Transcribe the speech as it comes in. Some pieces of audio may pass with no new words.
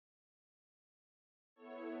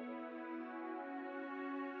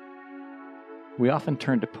We often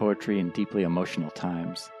turn to poetry in deeply emotional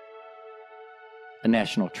times. A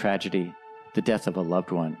national tragedy, the death of a loved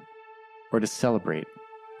one, or to celebrate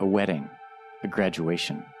a wedding, a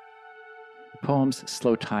graduation. Poems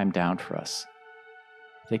slow time down for us.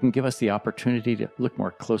 They can give us the opportunity to look more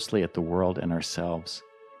closely at the world and ourselves.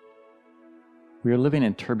 We are living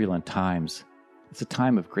in turbulent times. It's a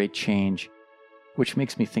time of great change, which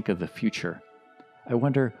makes me think of the future. I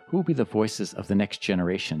wonder who will be the voices of the next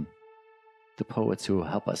generation, the poets who will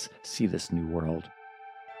help us see this new world.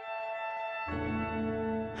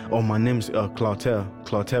 Oh, my name's Clotel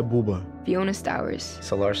Buba. Fiona Stowers.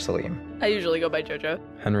 Salar Salim. I usually go by Jojo.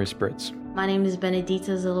 Henry Spritz. My name is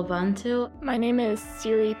Benedita Zilabantu. My name is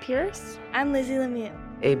Siri Pierce. I'm Lizzie Lemieux.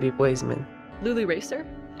 A.B. Blazeman. Lulu Racer.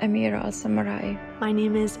 Amira Samurai. My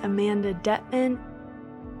name is Amanda Detman.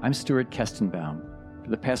 I'm Stuart Kestenbaum. For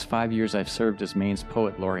the past 5 years, I've served as Maine's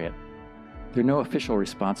Poet Laureate. There are no official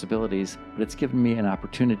responsibilities, but it's given me an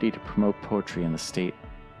opportunity to promote poetry in the state.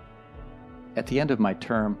 At the end of my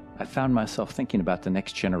term, I found myself thinking about the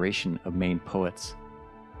next generation of Maine poets,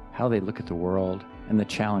 how they look at the world and the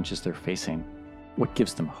challenges they're facing, what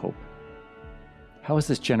gives them hope. How is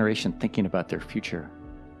this generation thinking about their future?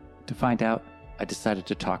 To find out, I decided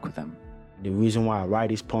to talk with them. The reason why I write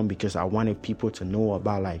this poem because I wanted people to know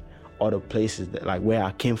about other places that where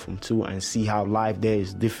I came from too, and see how life there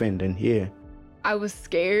is different than here. I was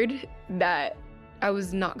scared that I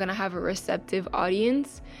was not gonna have a receptive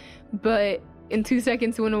audience, but in 2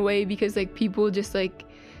 seconds went away because people just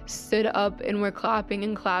stood up and were clapping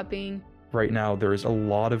and clapping. Right now, there is a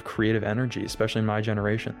lot of creative energy, especially in my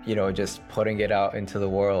generation. Just putting it out into the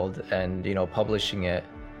world and, publishing it.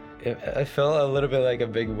 I felt a little bit like a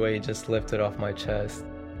big weight just lifted off my chest.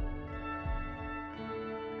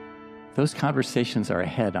 Those conversations are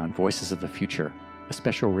ahead on Voices of the Future, a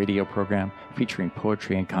special radio program featuring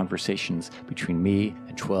poetry and conversations between me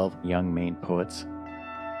and 12 young Maine poets.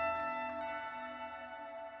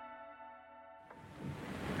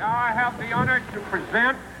 Now I have the honor to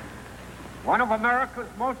present one of America's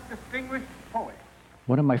most distinguished poets.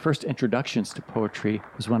 One of my first introductions to poetry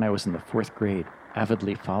was when I was in the 4th grade,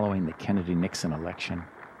 avidly following the Kennedy-Nixon election.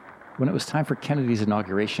 When it was time for Kennedy's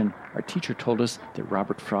inauguration, our teacher told us that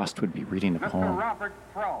Robert Frost would be reading a poem. Mr. Robert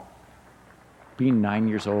Frost. Being 9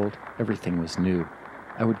 years old, everything was new.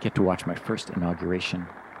 I would get to watch my first inauguration.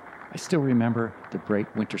 I still remember the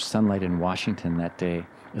bright winter sunlight in Washington that day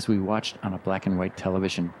as we watched on a black and white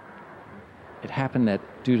television. It happened that,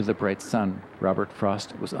 due to the bright sun, Robert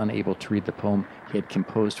Frost was unable to read the poem he had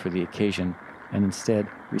composed for the occasion, and instead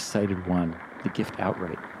recited one, the gift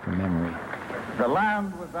outright from memory. The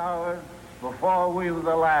land was ours before we were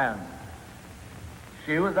the land.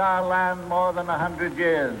 She was our land more than 100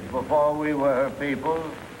 years before we were her people.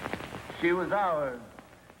 She was ours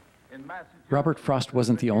in Massachusetts. Robert Frost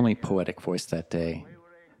wasn't the only poetic voice that day.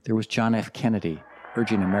 There was John F. Kennedy,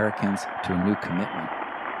 urging Americans to a new commitment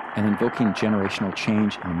and invoking generational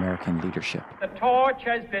change in American leadership. The torch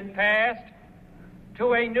has been passed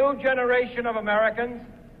to a new generation of Americans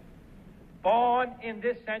born in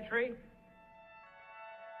this century.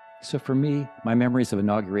 So for me, my memories of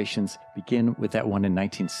inaugurations begin with that one in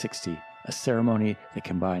 1960, a ceremony that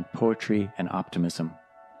combined poetry and optimism.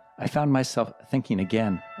 I found myself thinking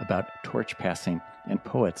again about torch passing and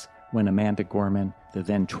poets when Amanda Gorman, the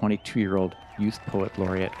then 22-year-old youth poet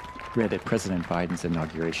laureate, read at President Biden's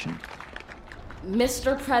inauguration.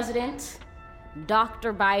 Mr. President,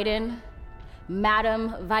 Dr. Biden,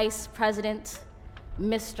 Madam Vice President,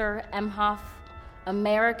 Mr. Emhoff,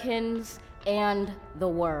 Americans, and the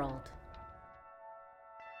world.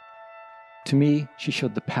 To me, she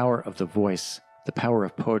showed the power of the voice, the power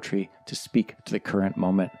of poetry to speak to the current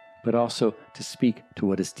moment, but also to speak to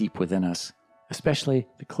what is deep within us, especially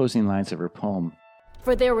the closing lines of her poem.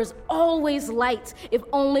 For there was always light, if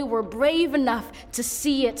only we're brave enough to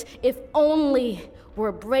see it, if only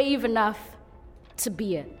we're brave enough to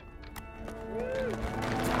be it.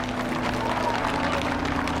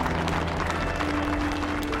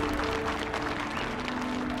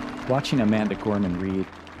 Watching Amanda Gorman read,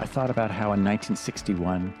 I thought about how in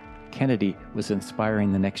 1961, Kennedy was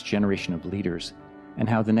inspiring the next generation of leaders, and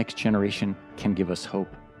how the next generation can give us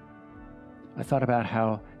hope. I thought about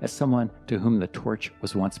how, as someone to whom the torch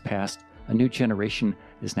was once passed, a new generation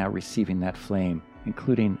is now receiving that flame,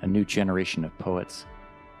 including a new generation of poets.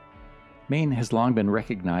 Maine has long been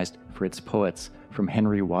recognized for its poets, from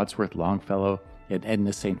Henry Wadsworth Longfellow and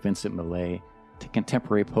Edna St. Vincent Millay to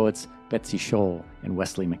contemporary poets Betsy Scholl and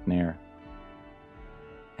Wesley McNair.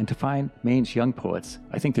 And to find Maine's young poets,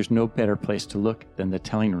 I think there's no better place to look than the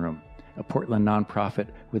Telling Room, a Portland nonprofit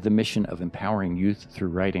with the mission of empowering youth through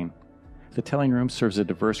writing. The Telling Room serves a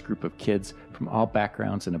diverse group of kids from all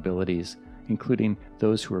backgrounds and abilities, including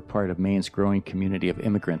those who are part of Maine's growing community of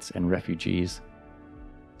immigrants and refugees.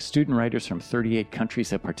 Student writers from 38 countries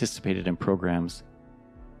have participated in programs.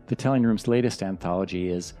 The Telling Room's latest anthology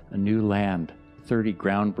is A New Land, 30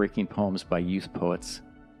 groundbreaking poems by youth poets.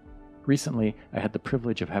 Recently, I had the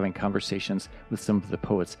privilege of having conversations with some of the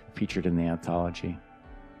poets featured in the anthology.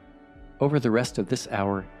 Over the rest of this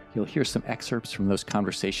hour, you'll hear some excerpts from those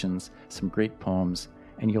conversations, some great poems,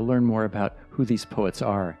 and you'll learn more about who these poets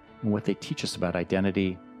are and what they teach us about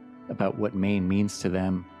identity, about what Maine means to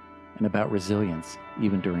them, and about resilience,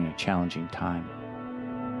 even during a challenging time.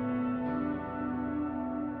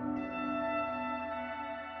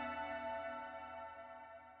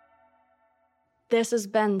 This has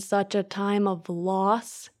been such a time of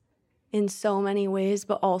loss in so many ways,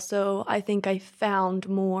 but also I think I found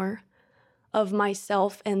more of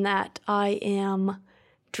myself in that I am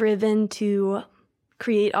driven to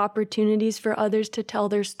create opportunities for others to tell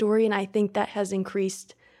their story, and I think that has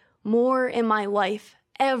increased more in my life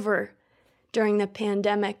ever during the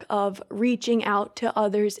pandemic, of reaching out to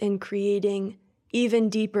others and creating even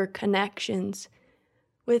deeper connections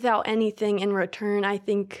without anything in return. I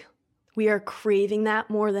think we are craving that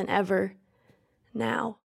more than ever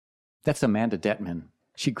now. That's Amanda Detman.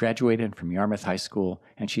 She graduated from Yarmouth High School,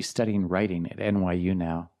 and she's studying writing at NYU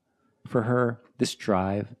now. For her, this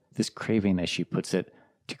drive, this craving, as she puts it,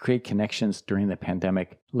 to create connections during the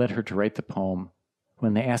pandemic led her to write the poem,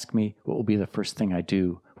 When They Ask Me What Will Be the First Thing I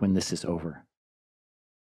Do When This Is Over.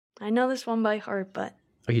 I know this one by heart, but...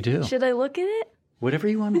 Oh, you do? Should I look at it? Whatever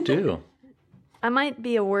you want to do. I might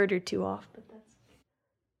be a word or two off, but that's...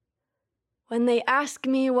 When they ask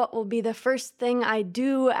me what will be the first thing I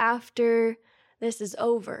do after this is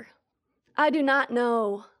over, I do not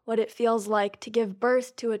know what it feels like to give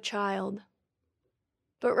birth to a child.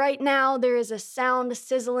 But right now there is a sound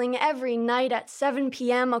sizzling every night at 7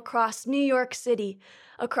 p.m. across New York City,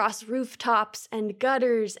 across rooftops and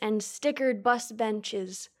gutters and stickered bus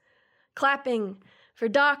benches, clapping for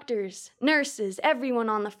doctors, nurses, everyone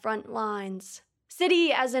on the front lines.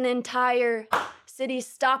 City as an entire city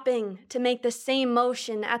stopping to make the same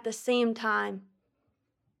motion at the same time.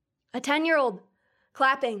 A 10-year-old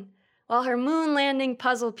clapping while her moon landing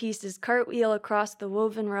puzzle pieces cartwheel across the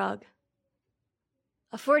woven rug.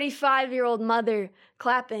 A 45-year-old mother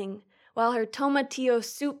clapping while her tomatillo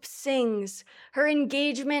soup sings, her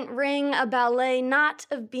engagement ring a ballet not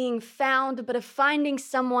of being found but of finding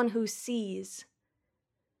someone who sees.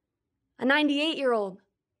 A 98-year-old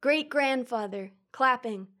great-grandfather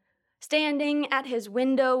clapping, standing at his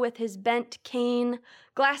window with his bent cane,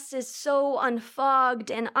 glasses so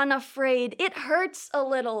unfogged and unafraid, it hurts a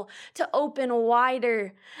little to open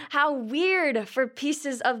wider. How weird for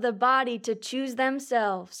pieces of the body to choose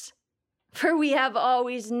themselves. For we have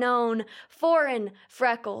always known foreign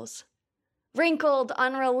freckles, wrinkled,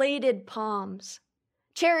 unrelated palms,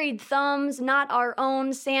 cherried thumbs, not our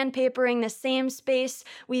own, sandpapering the same space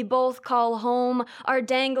we both call home, our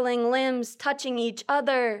dangling limbs touching each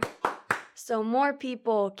other, so more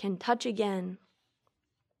people can touch again.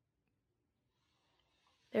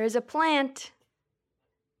 There is a plant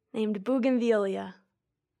named Bougainvillea.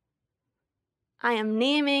 I am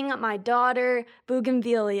naming my daughter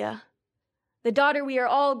Bougainvillea, the daughter we are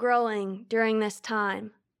all growing during this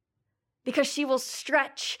time, because she will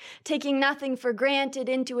stretch, taking nothing for granted,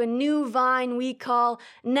 into a new vine we call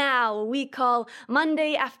now, we call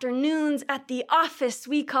Monday afternoons at the office,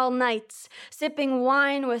 we call nights, sipping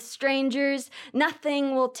wine with strangers.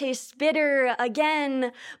 Nothing will taste bitter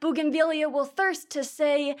again. Bougainvillea will thirst to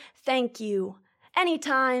say thank you,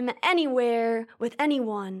 anytime, anywhere, with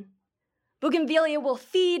anyone. Bougainvillea will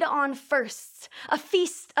feed on firsts, a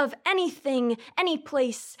feast of anything, any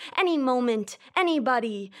place, any moment,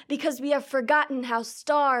 anybody, because we have forgotten how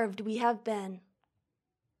starved we have been.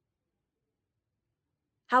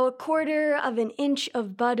 How a quarter of an inch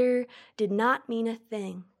of butter did not mean a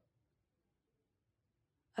thing.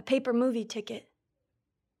 A paper movie ticket.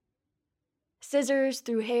 Scissors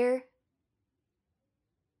through hair.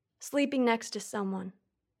 Sleeping next to someone.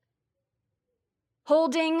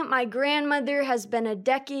 Holding my grandmother has been a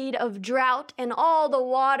decade of drought, and all the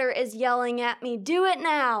water is yelling at me, do it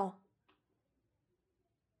now.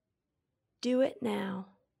 Do it now.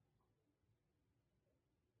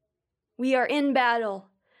 We are in battle,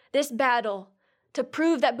 this battle, to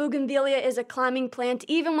prove that Bougainvillea is a climbing plant,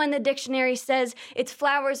 even when the dictionary says its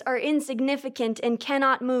flowers are insignificant and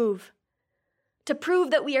cannot move. To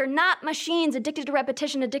prove that we are not machines addicted to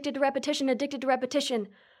repetition, addicted to repetition, addicted to repetition.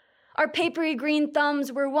 Our papery green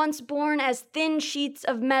thumbs were once born as thin sheets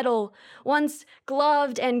of metal, once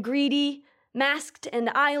gloved and greedy, masked and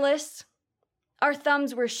eyeless. Our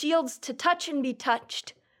thumbs were shields to touch and be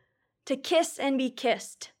touched, to kiss and be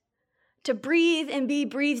kissed, to breathe and be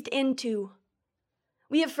breathed into.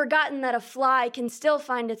 We have forgotten that a fly can still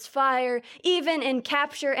find its fire, even in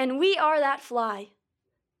capture, and we are that fly.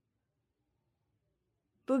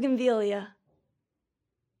 Bougainvillea,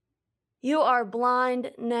 you are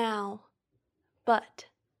blind now, but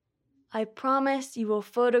I promise you will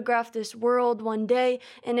photograph this world one day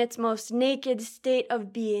in its most naked state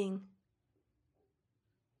of being.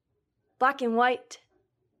 Black and white.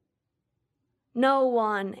 No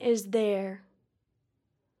one is there.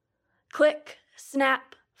 Click,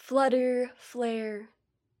 snap, flutter, flare.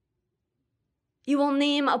 You will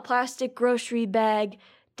name a plastic grocery bag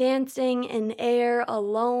dancing in air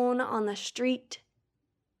alone on the street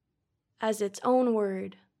as its own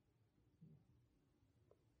word.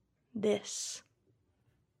 This.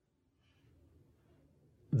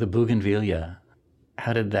 The Bougainvillea,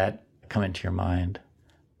 how did that come into your mind?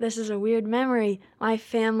 This is a weird memory. My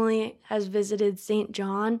family has visited St.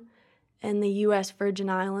 John and the U.S. Virgin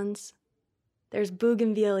Islands. There's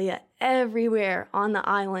bougainvillea everywhere on the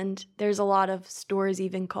island. There's a lot of stores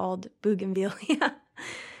even called bougainvillea.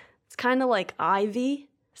 It's kind of like ivy.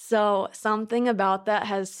 So something about that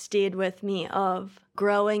has stayed with me of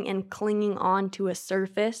growing and clinging on to a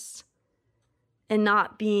surface and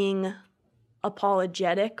not being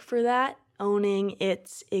apologetic for that, owning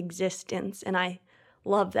its existence. And I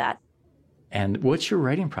love that. And what's your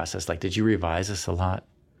writing process like? Did you revise this a lot?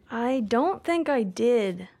 I don't think I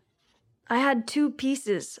did. I had 2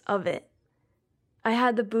 pieces of it. I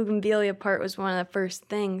had the bougainvillea part was one of the first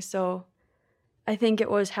things, so I think it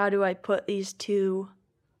was how do I put these 2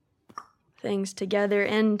 things together,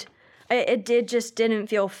 and it didn't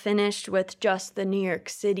feel finished with just the New York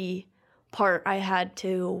City part. I had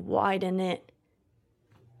to widen it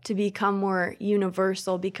to become more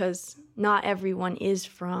universal because not everyone is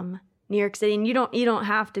from New York City, and you don't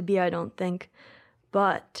have to be, I don't think.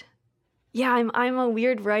 But yeah, I'm a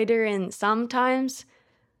weird writer, and sometimes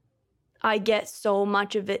I get so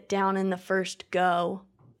much of it down in the first go.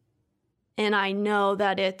 And I know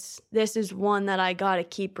that this is one that I gotta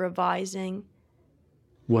keep revising.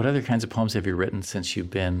 What other kinds of poems have you written since you've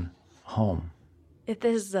been home? If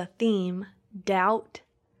this is a theme, doubt.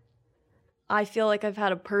 I feel like I've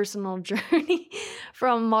had a personal journey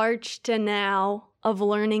from March to now of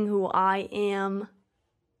learning who I am,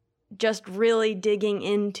 just really digging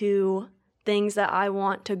into things that I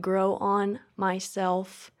want to grow on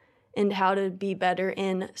myself and how to be better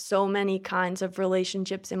in so many kinds of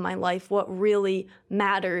relationships in my life. What really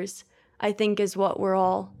matters, I think, is what we're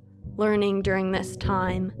all learning during this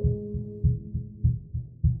time.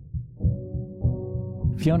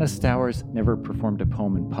 Fiona Stowers never performed a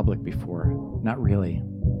poem in public before. Not really.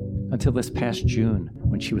 Until this past June,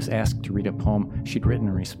 when she was asked to read a poem she'd written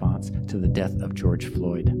in response to the death of George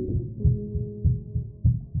Floyd.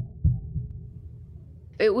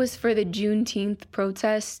 It was for the Juneteenth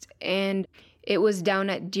protest, and it was down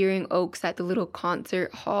at Deering Oaks at the little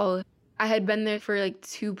concert hall. I had been there for like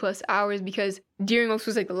 2+ hours because Deering Oaks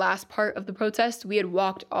was like the last part of the protest. We had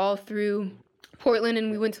walked all through Portland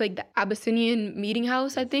and we went to like the Abyssinian Meeting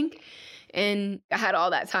House, I think. And I had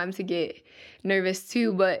all that time to get nervous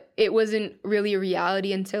too, but it wasn't really a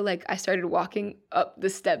reality until like I started walking up the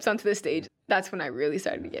steps onto the stage. That's when I really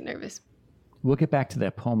started to get nervous. We'll get back to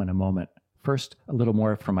that poem in a moment. First, a little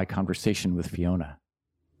more from my conversation with Fiona.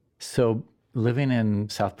 So living in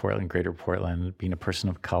South Portland, Greater Portland, being a person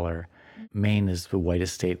of color, Maine is the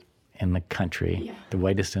whitest state in the country, the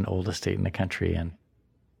whitest and oldest state in the country. And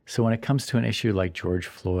so when it comes to an issue like George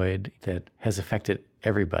Floyd that has affected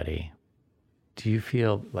everybody, do you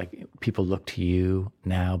feel like people look to you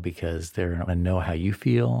now because they want to know how you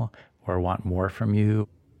feel or want more from you?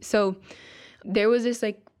 So there was this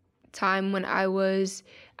like time when I was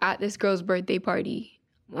at this girl's birthday party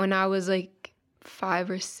when I was like 5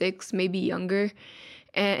 or 6, maybe younger,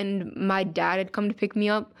 and my dad had come to pick me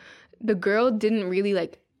up. The girl didn't really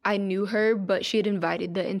I knew her, but she had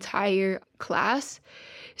invited the entire class.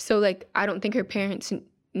 So I don't think her parents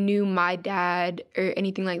knew my dad or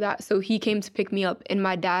anything like that. So he came to pick me up, and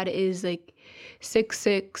my dad is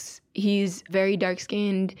 6'6". He's very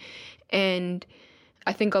dark-skinned, and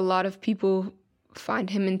I think a lot of people find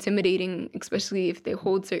him intimidating, especially if they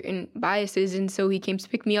hold certain biases. And so he came to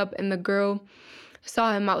pick me up, and the girl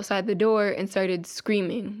saw him outside the door and started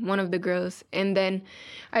screaming, one of the girls. And then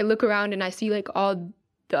I look around and I see all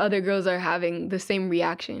the other girls are having the same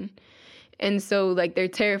reaction. And so they're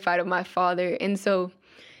terrified of my father. And so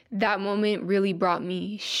that moment really brought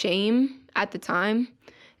me shame at the time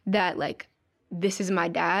that, like, this is my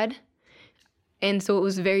dad. And so it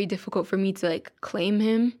was very difficult for me to, like, claim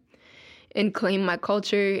him and claim my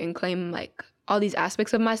culture and claim, like, all these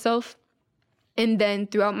aspects of myself. And then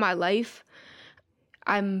throughout my life,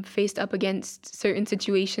 I'm faced up against certain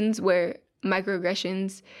situations where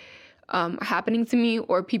microaggressions are happening to me,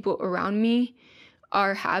 or people around me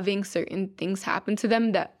are having certain things happen to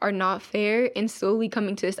them that are not fair, and slowly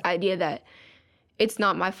coming to this idea that it's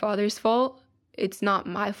not my father's fault, it's not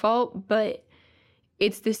my fault, but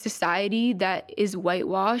it's this society that is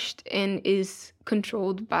whitewashed and is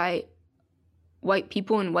controlled by white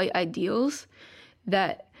people and white ideals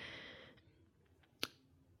that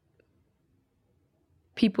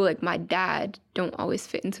people like my dad don't always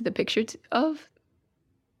fit into the picture of.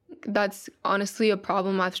 That's honestly a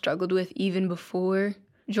problem I've struggled with even before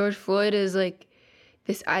George Floyd, is like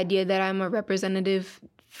this idea that I'm a representative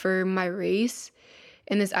for my race,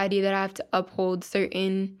 and this idea that I have to uphold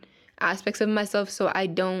certain aspects of myself so I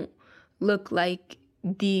don't look like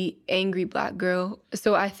the angry Black girl.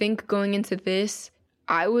 So I think going into this,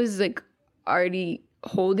 I was like already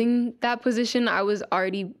holding that position. I was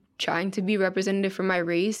already trying to be representative for my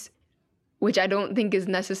race, which I don't think is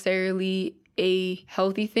necessarily a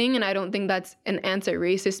healthy thing. And I don't think that's an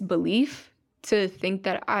anti-racist belief to think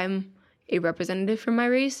that I'm a representative for my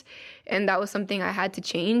race. And that was something I had to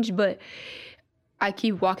change. But I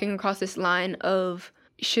keep walking across this line of,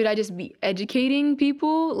 should I just be educating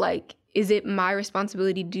people? Like, is it my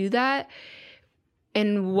responsibility to do that?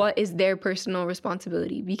 And what is their personal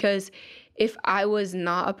responsibility? Because if I was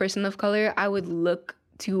not a person of color, I would look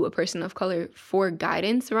to a person of color for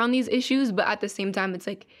guidance around these issues. But at the same time, it's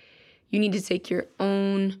like, you need to take your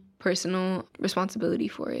own personal responsibility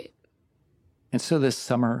for it. And so this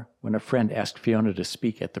summer, when a friend asked Fiona to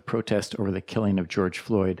speak at the protest over the killing of George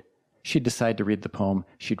Floyd, she decided to read the poem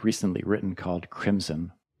she'd recently written called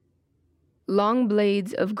Crimson. Long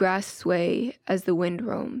blades of grass sway as the wind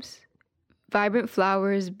roams. Vibrant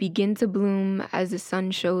flowers begin to bloom as the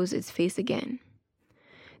sun shows its face again.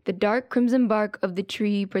 The dark crimson bark of the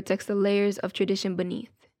tree protects the layers of tradition beneath.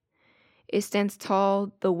 It stands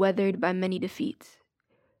tall, though weathered by many defeats.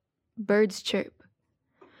 Birds chirp,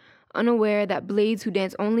 unaware that blades who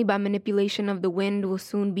dance only by manipulation of the wind will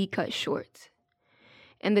soon be cut short.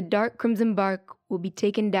 And the dark crimson bark will be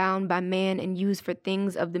taken down by man and used for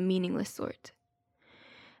things of the meaningless sort.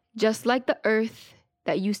 Just like the earth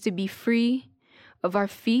that used to be free of our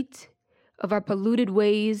feet, of our polluted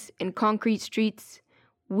ways and concrete streets,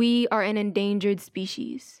 we are an endangered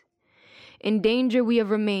species. In danger we have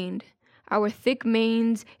remained. Our thick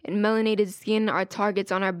manes and melanated skin are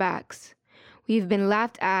targets on our backs. We have been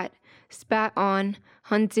laughed at, spat on,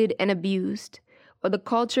 hunted, and abused, while the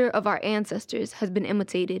culture of our ancestors has been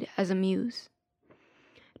imitated as a muse.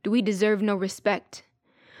 Do we deserve no respect?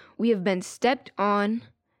 We have been stepped on,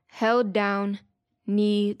 held down,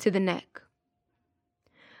 knee to the neck.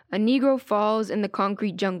 A Negro falls in the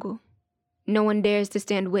concrete jungle. No one dares to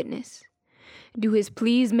stand witness. Do his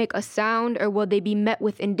pleas make a sound, or will they be met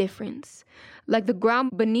with indifference? Like the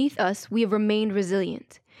ground beneath us, we have remained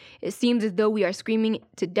resilient. It seems as though we are screaming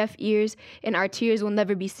to deaf ears, and our tears will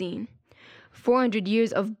never be seen. 400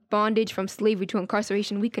 years of bondage from slavery to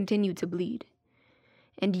incarceration, we continue to bleed.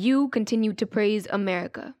 And you continue to praise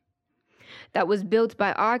America, that was built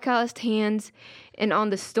by our calloused hands and on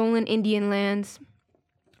the stolen Indian lands.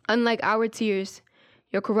 Unlike our tears,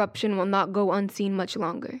 your corruption will not go unseen much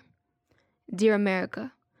longer. Dear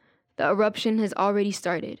America, the eruption has already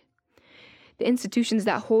started. The institutions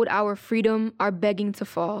that hold our freedom are begging to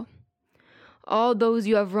fall. All those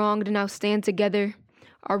you have wronged now stand together.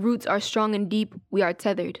 Our roots are strong and deep. We are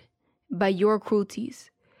tethered by your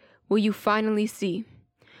cruelties. Will you finally see?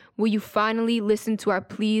 Will you finally listen to our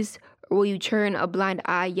pleas, or will you turn a blind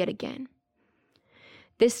eye yet again?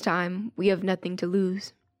 This time, we have nothing to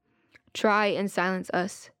lose. Try and silence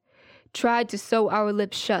us. Try to sew our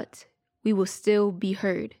lips shut. We will still be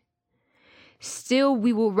heard. Still,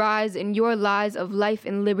 we will rise, and your lies of life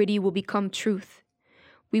and liberty will become truth.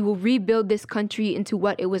 We will rebuild this country into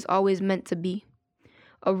what it was always meant to be,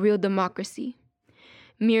 a real democracy.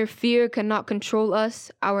 Mere fear cannot control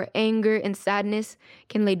us. Our anger and sadness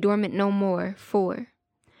can lay dormant no more, for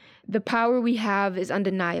the power we have is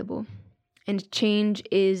undeniable, and change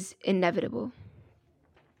is inevitable.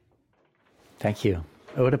 Thank you.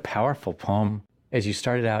 Oh, what a powerful poem. As you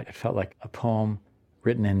started out, it felt like a poem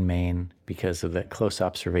written in Maine because of that close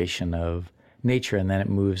observation of nature, and then it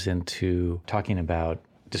moves into talking about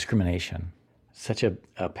discrimination. Such a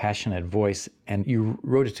passionate voice, and you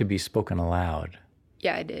wrote it to be spoken aloud.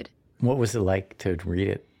 Yeah, I did. What was it like to read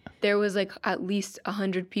it? there was like at least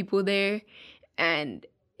 100 people there, and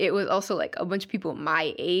it was also like a bunch of people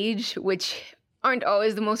my age, which aren't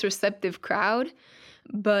always the most receptive crowd.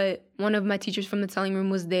 But one of my teachers from the telling room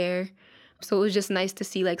was there, so it was just nice to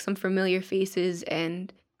see like some familiar faces.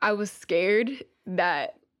 And I was scared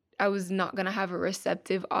that I was not gonna have a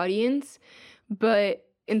receptive audience, but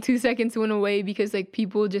in 2 seconds went away because like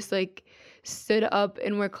people just like stood up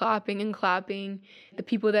and were clapping and clapping. The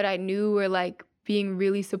people that I knew were like being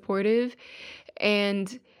really supportive,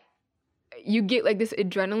 and you get like this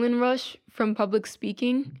adrenaline rush from public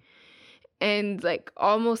speaking, and like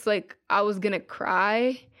almost like I was gonna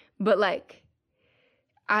cry, but like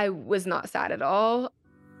I was not sad at all.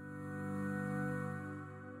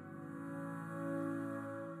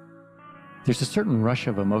 There's a certain rush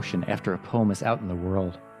of emotion after a poem is out in the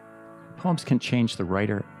world. Poems can change the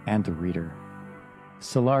writer and the reader.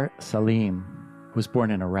 Salar Salim was born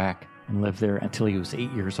in Iraq and lived there until he was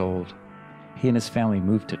 8 years old. He and his family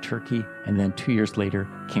moved to Turkey and then 2 years later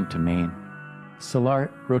came to Maine.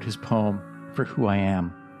 Salar wrote his poem For Who I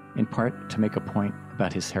Am, in part to make a point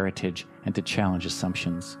about his heritage and to challenge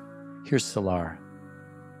assumptions. Here's Salar.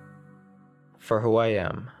 For Who I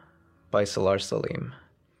Am by Salar Salim.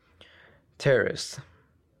 Terrorist,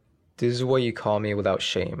 this is what you call me without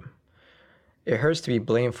shame. It hurts to be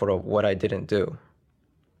blamed for what I didn't do.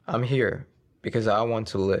 I'm here because I want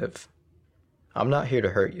to live. I'm not here to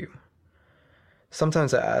hurt you.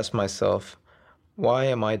 Sometimes I ask myself, why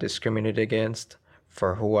am I discriminated against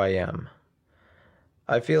for who I am?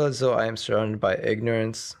 I feel as though I am surrounded by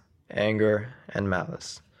ignorance, anger, and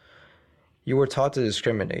malice. You were taught to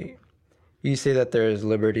discriminate. You say that there is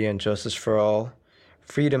liberty and justice for all.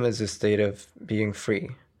 Freedom is a state of being free.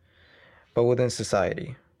 But within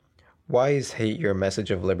society, why is hate your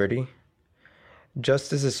message of liberty?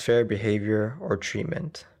 Justice is fair behavior or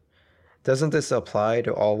treatment. Doesn't this apply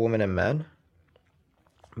to all women and men?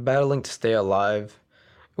 Battling to stay alive,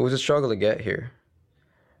 it was a struggle to get here.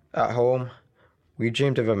 At home, we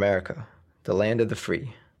dreamed of America, the land of the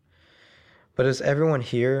free. But does everyone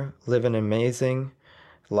here live an amazing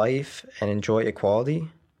life and enjoy equality?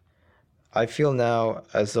 I feel now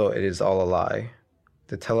as though it is all a lie,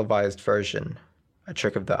 the televised version, a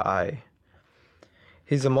trick of the eye.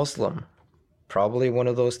 He's a Muslim, probably one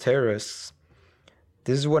of those terrorists.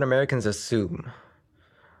 This is what Americans assume.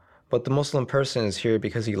 But the Muslim person is here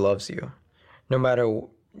because he loves you, no matter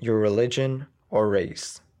your religion or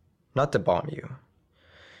race, not to bomb you.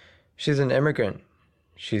 She's an immigrant.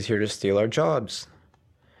 She's here to steal our jobs.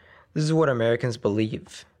 This is what Americans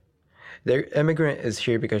believe. The immigrant is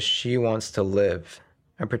here because she wants to live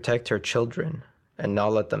and protect her children and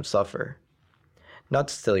not let them suffer, not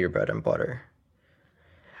to steal your bread and butter.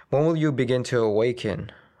 When will you begin to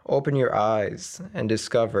awaken, open your eyes, and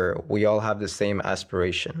discover we all have the same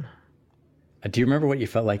aspiration? Do you remember what you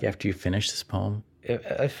felt like after you finished this poem?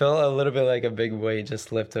 I felt a little bit like a big weight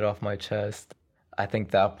just lifted off my chest. I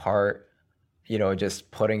think that part,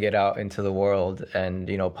 just putting it out into the world and,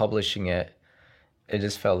 publishing it, it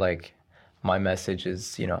just felt like my message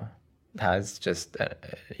is, has just,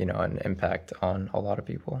 an impact on a lot of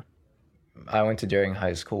people. I went to Daring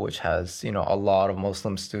High School, which has, a lot of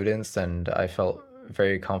Muslim students, and I felt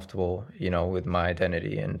very comfortable, with my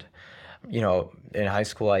identity. And, in high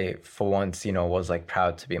school, I, for once, was like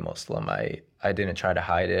proud to be Muslim. I didn't try to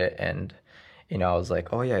hide it. And, I was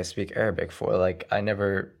like, oh yeah, I speak Arabic I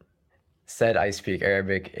never said I speak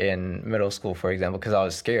Arabic in middle school, for example, because I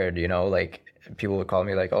was scared, people would call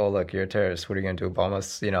me like, oh, look, you're a terrorist. What are you going to do, bomb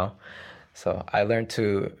us, So I learned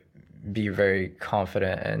to be very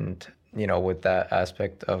confident and, with that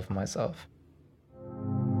aspect of myself.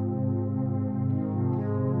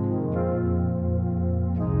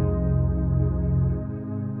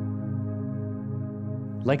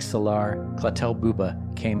 Like Salar, Klatel Buba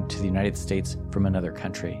came to the United States from another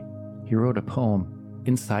country. He wrote a poem,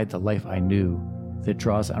 Inside the Life I Knew, that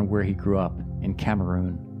draws on where he grew up in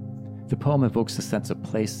Cameroon. The poem evokes a sense of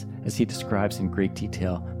place as he describes in great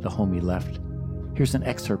detail the home he left. Here's an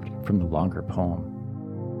excerpt from the longer poem.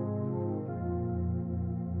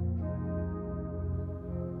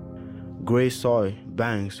 Gray soil,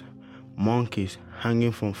 banks, monkeys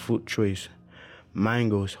hanging from fruit trees,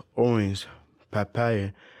 mangoes, oranges,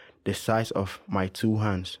 papaya, the size of my two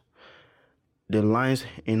hands. The lines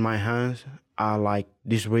in my hands are like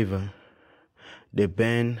this river. They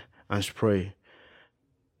bend and spray.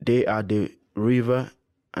 They are the river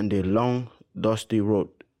and the long, dusty road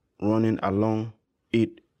running along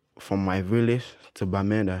it from my village to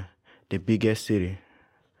Bamenda, the biggest city.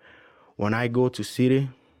 When I go to city,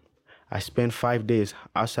 I spend 5 days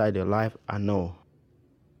outside the life I know.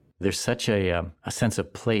 There's such a sense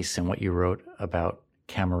of place in what you wrote about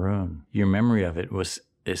Cameroon. Your memory of it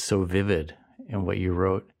is so vivid in what you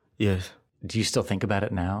wrote. Yes. Do you still think about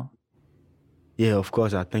it now? Yeah, of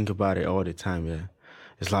course, I think about it all the time, yeah.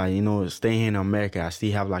 It's like, staying here in America, I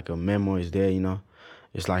still have like a memories there,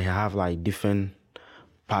 It's like I have like different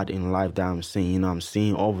part in life that I'm seeing, I'm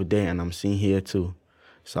seeing over there and I'm seeing here too.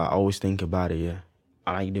 So I always think about it, yeah.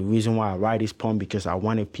 Like the reason why I write this poem because I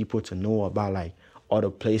wanted people to know about like other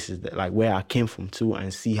places that like where I came from too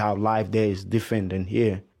and see how life there is different than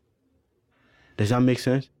here. Does that make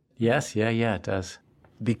sense? Yes, yeah, it does.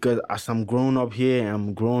 Because as I'm growing up here,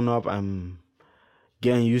 I'm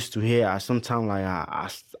getting used to here. Sometimes like I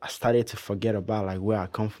started to forget about like where I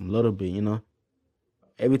come from a little bit,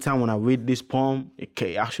 Every time when I read this poem, it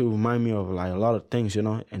actually remind me of like a lot of things,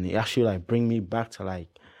 and it actually like bring me back to like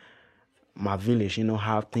my village,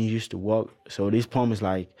 how things used to work. So this poem is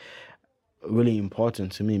like really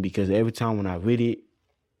important to me because every time when I read it,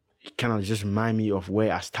 it kind of just remind me of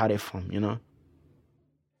where I started from,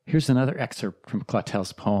 Here's another excerpt from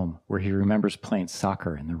Clautel's poem where he remembers playing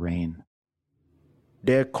soccer in the rain.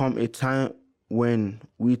 There come a time when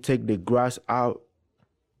we take the grass out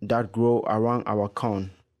that grow around our corn.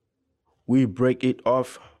 We break it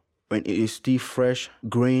off when it is still fresh,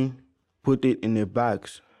 green, put it in the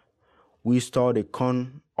bags. We store the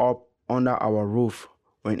corn up under our roof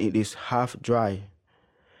when it is half dry.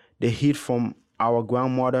 The heat from our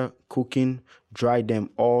grandmother cooking dried them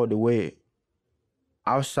all the way.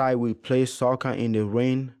 Outside we play soccer in the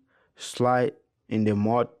rain, slide in the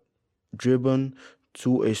mud, driven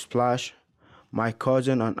to a splash. My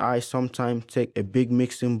cousin and I sometimes take a big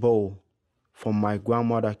mixing bowl from my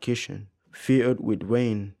grandmother's kitchen, fill it with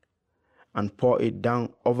rain, and pour it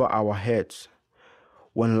down over our heads.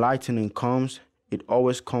 When lightning comes, it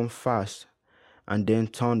always comes fast, and then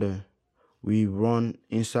thunder. We run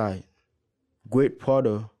inside. Great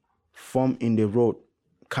puddle form in the road.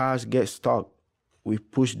 Cars get stuck. We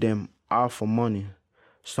push them out for money.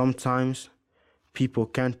 Sometimes people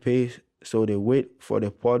can't pay, so they wait for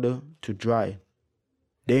the puddle to dry.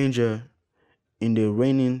 Danger in the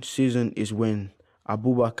raining season is when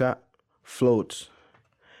Abubakar floats.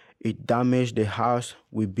 It damages the house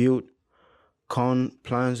we built. Corn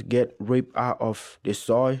plants get ripped out of the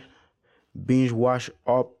soil. Beans wash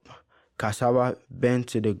up. Cassava bent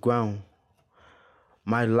to the ground.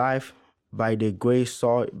 My life by the gray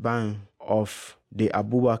soil bank of the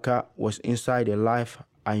Abubakar was inside the life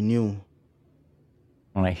I knew.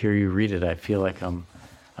 When I hear you read it, I feel like I'm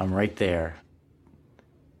right there.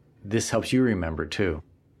 This helps you remember too.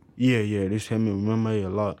 Yeah, this helped me remember it a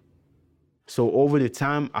lot. So over the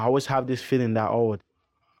time, I always have this feeling that,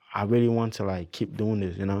 I really want to like keep doing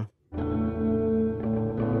this,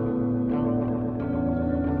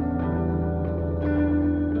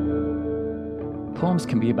 Poems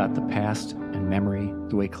can be about the past and memory,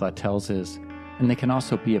 the way Clautel's is, and they can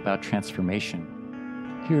also be about transformation.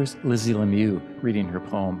 Here's Lizzie Lemieux reading her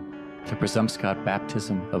poem, The Presumpscot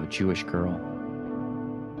Baptism of a Jewish Girl.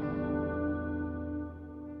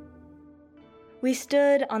 We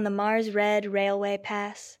stood on the Mars-Red railway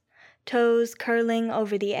pass, toes curling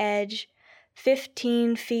over the edge,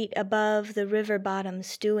 15 feet above the river bottom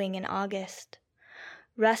stewing in August.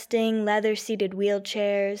 Rusting leather-seated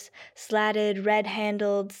wheelchairs, slatted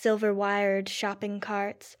red-handled, silver-wired shopping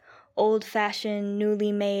carts, old-fashioned,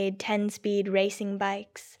 newly made 10-speed racing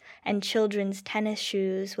bikes, and children's tennis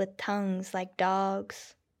shoes with tongues like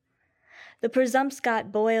dogs. The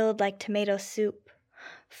Presumpscot boiled like tomato soup,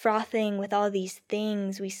 frothing with all these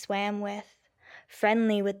things we swam with,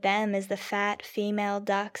 friendly with them as the fat female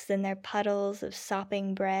ducks in their puddles of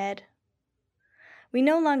sopping bread. We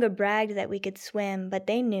no longer bragged that we could swim, but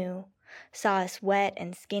they knew, saw us wet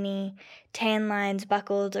and skinny, tan lines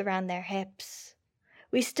buckled around their hips.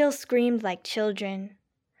 We still screamed like children.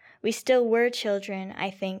 We still were children, I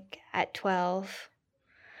think, at 12.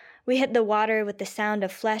 We hit the water with the sound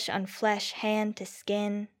of flesh on flesh, hand to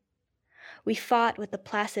skin. We fought with the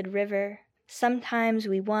placid river. Sometimes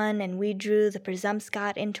we won and we drew the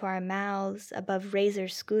Presumpscot into our mouths above razor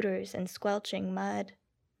scooters and squelching mud.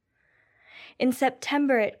 In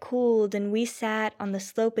September it cooled and we sat on the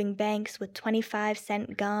sloping banks with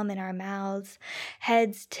 25-cent gum in our mouths,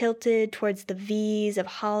 heads tilted towards the V's of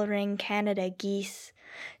hollering Canada geese,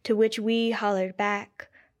 to which we hollered back,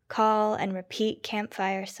 call and repeat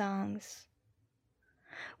campfire songs.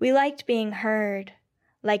 We liked being heard,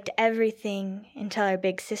 liked everything until our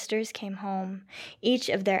big sisters came home, each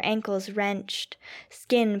of their ankles wrenched,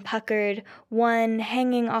 skin puckered, one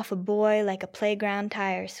hanging off a boy like a playground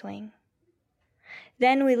tire swing.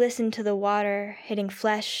 Then we listened to the water hitting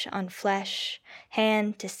flesh on flesh,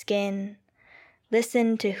 hand to skin.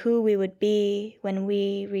 Listened to who we would be when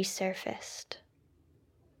we resurfaced.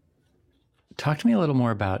 Talk to me a little more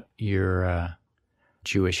about your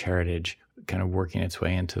Jewish heritage kind of working its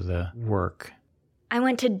way into the work. I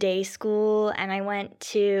went to day school and I went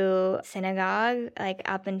to synagogue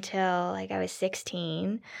up until I was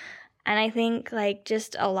 16. And I think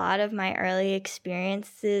just a lot of my early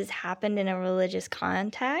experiences happened in a religious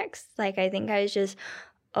context. I think I was just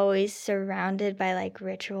always surrounded by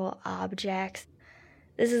ritual objects.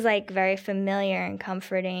 This is very familiar and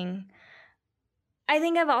comforting. I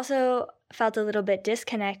think I've also felt a little bit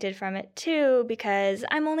disconnected from it too because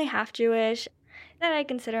I'm only half Jewish. That I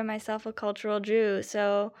consider myself a cultural Jew.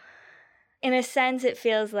 So in a sense, it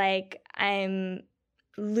feels like I'm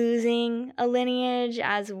losing a lineage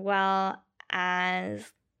as well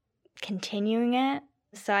as continuing it.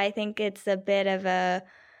 So I think it's there's a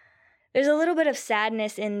little bit of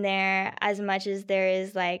sadness in there as much as there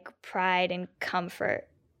is pride and comfort.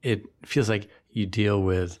 It feels like you deal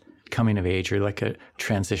with coming of age or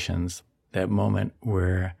transitions, that moment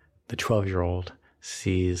where the 12-year-old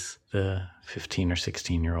sees the 15 or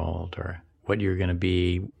 16-year-old or what you're going to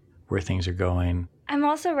be, where things are going. I'm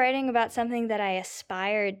also writing about something that I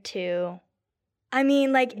aspired to. I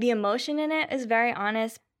mean, the emotion in it is very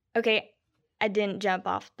honest. Okay, I didn't jump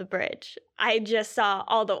off the bridge. I just saw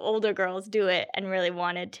all the older girls do it and really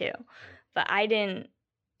wanted to. But I didn't.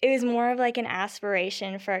 It was more of an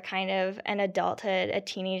aspiration for a kind of an adulthood, a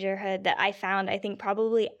teenagerhood that I found, I think,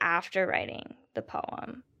 probably after writing the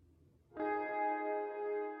poem.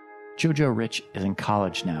 JoJo Rich is in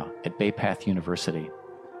college now at Bay Path University.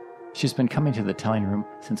 She's been coming to the telling room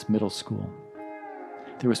since middle school.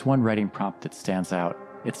 There was one writing prompt that stands out.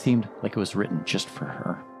 It seemed like it was written just for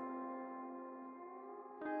her.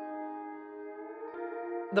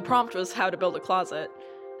 The prompt was how to build a closet,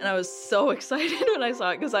 and I was so excited when I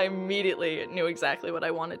saw it because I immediately knew exactly what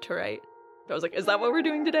I wanted to write. I was like, is that what we're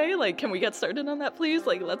doing today? Can we get started on that, please?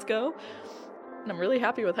 Let's go. And I'm really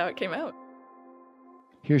happy with how it came out.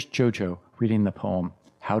 Here's JoJo reading the poem,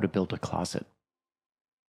 How to Build a Closet.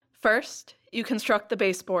 First, you construct the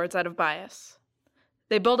baseboards out of bias.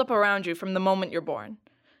 They build up around you from the moment you're born,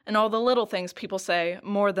 and all the little things people say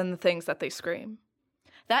more than the things that they scream.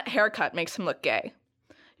 That haircut makes him look gay.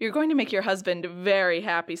 You're going to make your husband very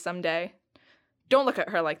happy someday. Don't look at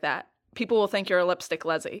her like that. People will think you're a lipstick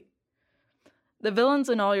lessee. The villains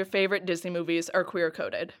in all your favorite Disney movies are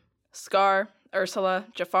queer-coded. Scar, Ursula,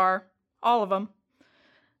 Jafar, all of them.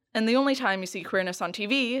 And the only time you see queerness on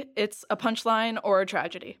TV, it's a punchline or a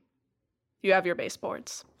tragedy. You have your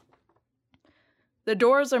baseboards. The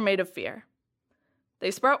doors are made of fear.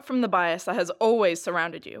 They sprout from the bias that has always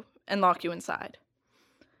surrounded you and lock you inside.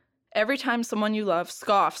 Every time someone you love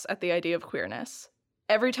scoffs at the idea of queerness,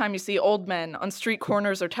 every time you see old men on street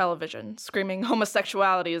corners or television screaming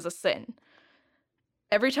homosexuality is a sin,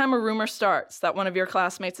 every time a rumor starts that one of your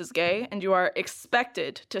classmates is gay and you are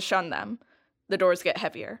expected to shun them, the doors get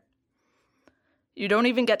heavier. You don't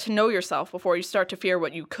even get to know yourself before you start to fear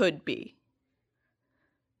what you could be.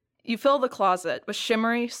 You fill the closet with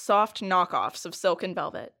shimmery, soft knockoffs of silk and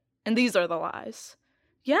velvet, and these are the lies.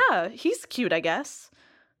 Yeah, he's cute, I guess.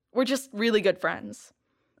 We're just really good friends.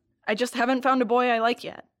 I just haven't found a boy I like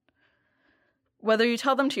yet. Whether you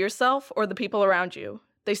tell them to yourself or the people around you,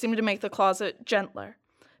 they seem to make the closet gentler,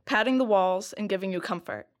 patting the walls and giving you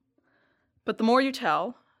comfort. But the more you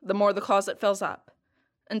tell, the more the closet fills up,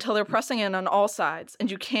 until they're pressing in on all sides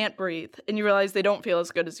and you can't breathe and you realize they don't feel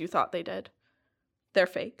as good as you thought they did. They're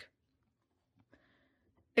fake.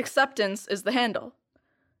 Acceptance is the handle.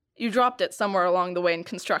 You dropped it somewhere along the way in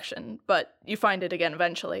construction, but you find it again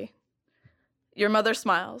eventually. Your mother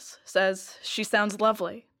smiles, says she sounds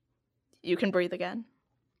lovely. You can breathe again.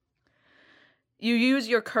 You use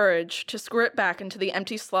your courage to screw it back into the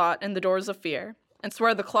empty slot in the doors of fear and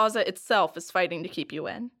swear the closet itself is fighting to keep you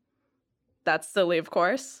in. That's silly, of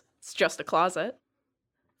course. It's just a closet.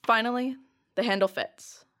 Finally, the handle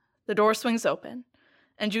fits. The door swings open,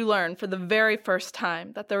 and you learn for the very first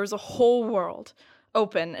time that there is a whole world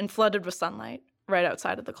open and flooded with sunlight right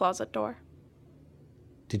outside of the closet door.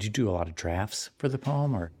 Did you do a lot of drafts for the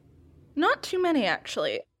poem, or? Not too many,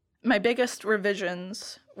 actually. My biggest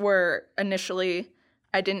revisions were initially,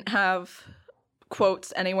 I didn't have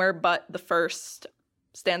quotes anywhere but the first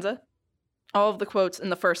stanza. All of the quotes in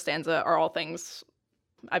the first stanza are all things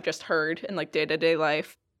I've just heard in day-to-day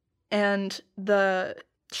life. And the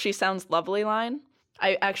 "she sounds lovely" line,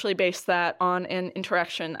 I actually based that on an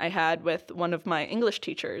interaction I had with one of my English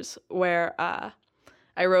teachers where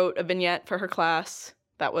I wrote a vignette for her class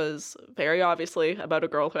that was very obviously about a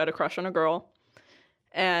girl who had a crush on a girl.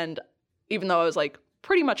 And even though I was like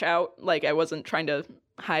pretty much out, like I wasn't trying to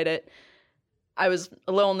hide it, I was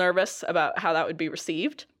a little nervous about how that would be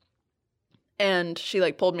received. And she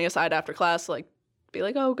like pulled me aside after class, like be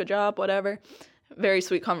like, oh, good job, whatever. Very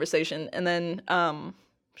sweet conversation. And then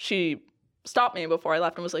she stopped me before I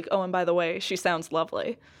left and was like, oh, and by the way, she sounds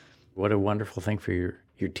lovely. What a wonderful thing for your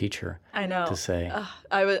teacher I know. to say.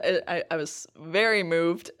 I was very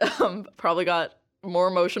moved. Probably got more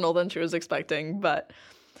emotional than she was expecting, but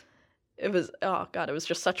it was, oh God, it was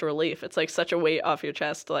just such a relief. It's like such a weight off your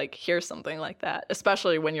chest to like hear something like that,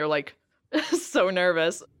 especially when you're like so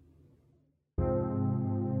nervous.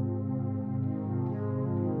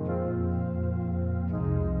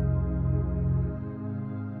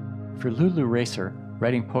 For Lulu Racer,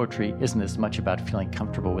 writing poetry isn't as much about feeling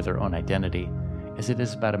comfortable with her own identity as it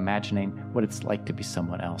is about imagining what it's like to be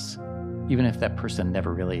someone else, even if that person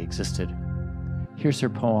never really existed. Here's her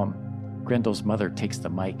poem, Grendel's Mother Takes the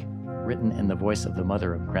Mic, written in the voice of the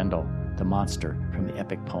mother of Grendel, the monster from the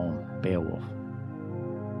epic poem Beowulf.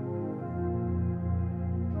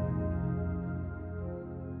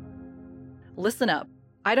 Listen up.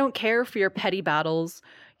 I don't care for your petty battles,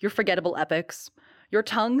 your forgettable epics. Your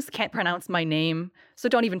tongues can't pronounce my name, so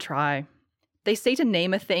don't even try. They say to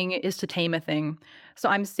name a thing is to tame a thing, so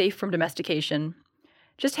I'm safe from domestication.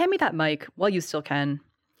 Just hand me that mic while you still can.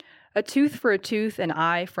 A tooth for a tooth, an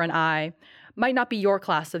eye for an eye, might not be your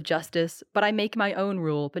class of justice, but I make my own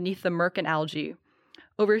rule beneath the murk and algae,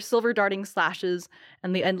 over silver darting slashes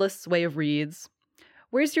and the endless sway of reeds.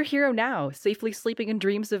 Where's your hero now, safely sleeping in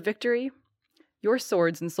dreams of victory? Your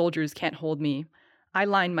swords and soldiers can't hold me. I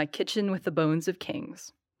line my kitchen with the bones of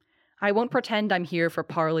kings. I won't pretend I'm here for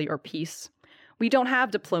parley or peace. We don't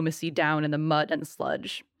have diplomacy down in the mud and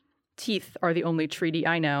sludge. Teeth are the only treaty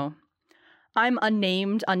I know. I'm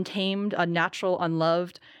unnamed, untamed, unnatural,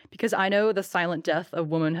 unloved, because I know the silent death of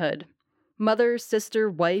womanhood. Mother, sister,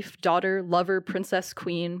 wife, daughter, lover, princess,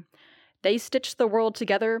 queen. They stitched the world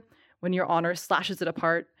together when your honor slashes it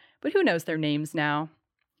apart, but who knows their names now?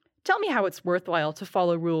 Tell me how it's worthwhile to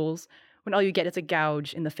follow rules when all you get is a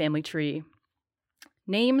gouge in the family tree.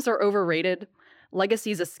 Names are overrated.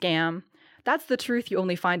 Legacy's a scam. That's the truth you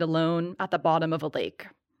only find alone at the bottom of a lake.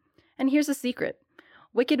 And here's a secret.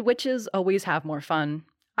 Wicked witches always have more fun.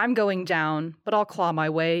 I'm going down, but I'll claw my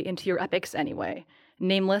way into your epics anyway,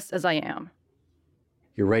 nameless as I am.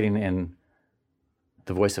 You're writing in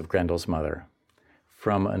the voice of Grendel's mother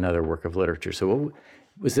from another work of literature. So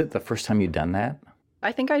was it the first time you'd done that?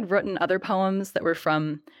 I think I'd written other poems that were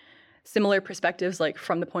from similar perspectives, like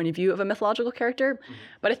from the point of view of a mythological character.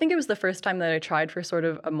 But I think it was the first time that I tried for sort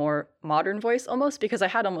of a more modern voice almost, because I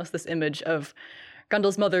had almost this image of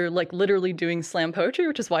Grendel's mother like literally doing slam poetry,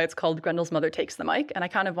 which is why it's called Grendel's Mother Takes the Mic. And I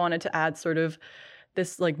kind of wanted to add sort of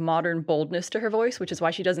this like modern boldness to her voice, which is why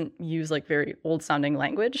she doesn't use like very old sounding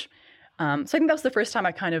language. So I think that was the first time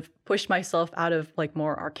I kind of pushed myself out of like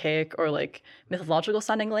more archaic or like mythological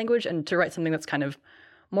sounding language and to write something that's kind of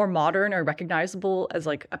more modern or recognizable as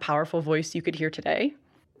like a powerful voice you could hear today.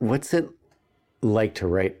 What's it like to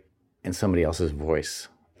write in somebody else's voice,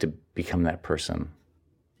 to become that person?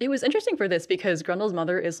 It was interesting for this because Grendel's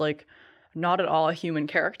mother is like not at all a human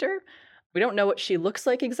character. We don't know what she looks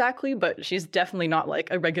like exactly, but she's definitely not like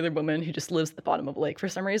a regular woman who just lives at the bottom of a lake for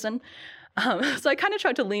some reason. So I kind of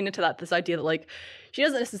tried to lean into that, this idea that like she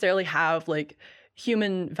doesn't necessarily have like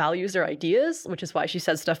human values or ideas, which is why she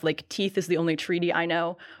says stuff like teeth is the only treaty I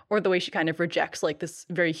know, or the way she kind of rejects like this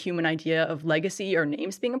very human idea of legacy or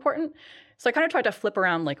names being important. So I kind of tried to flip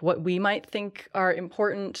around like what we might think are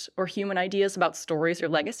important or human ideas about stories or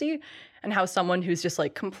legacy, and how someone who's just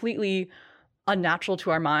like completely unnatural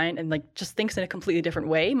to our mind and like just thinks in a completely different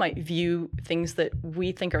way might view things that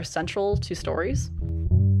we think are central to stories.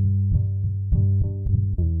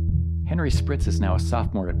 Henry Spritz is now a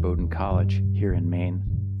sophomore at Bowdoin College here in Maine.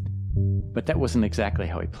 But that wasn't exactly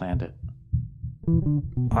how he planned it.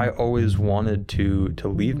 I always wanted to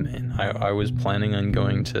leave Maine. I was planning on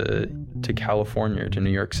going to California, to New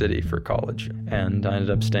York City for college, and I ended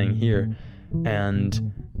up staying here.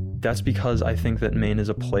 And that's because I think that Maine is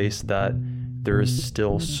a place that there is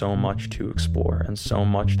still so much to explore, and so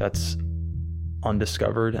much that's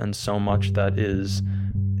undiscovered, and so much that is...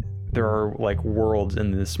 There are like worlds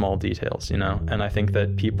in the small details, you know? And I think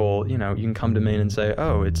that people, you know, you can come to Maine and say,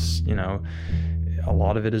 oh, it's, you know, a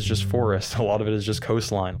lot of it is just forest, a lot of it is just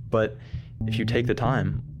coastline. But if you take the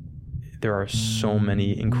time, there are so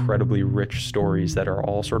many incredibly rich stories that are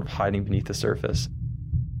all sort of hiding beneath the surface.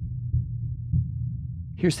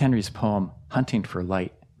 Here's Henry's poem, Hunting for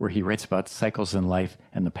Light, where he writes about cycles in life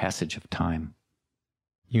and the passage of time.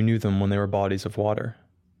 You knew them when they were bodies of water,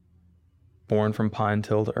 born from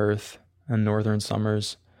pine-tilled earth and northern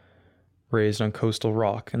summers, raised on coastal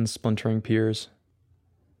rock and splintering piers.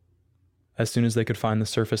 As soon as they could find the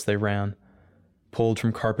surface, they ran, pulled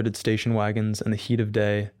from carpeted station wagons in the heat of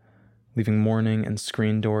day, leaving morning and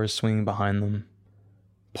screen doors swinging behind them,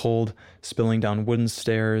 pulled, spilling down wooden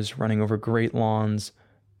stairs, running over great lawns,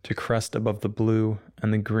 to crest above the blue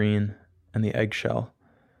and the green and the eggshell,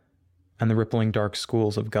 and the rippling dark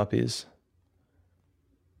schools of guppies.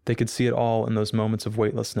 They could see it all in those moments of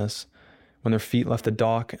weightlessness, when their feet left the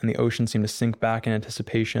dock and the ocean seemed to sink back in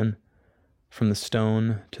anticipation, from the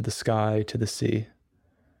stone to the sky to the sea.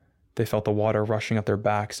 They felt the water rushing up their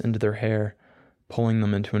backs into their hair, pulling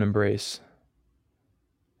them into an embrace.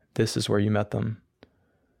 This is where you met them.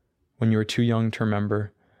 When you were too young to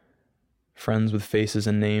remember, friends with faces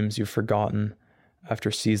and names you've forgotten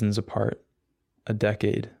after seasons apart, a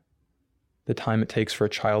decade, the time it takes for a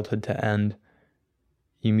childhood to end,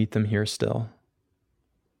 you meet them here still.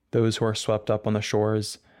 Those who are swept up on the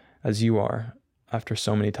shores as you are after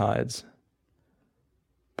so many tides.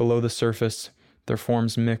 Below the surface, their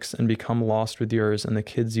forms mix and become lost with yours and the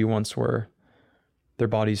kids you once were. Their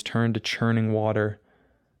bodies turn to churning water,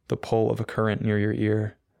 the pull of a current near your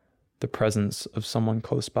ear, the presence of someone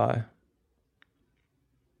close by.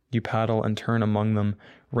 You paddle and turn among them,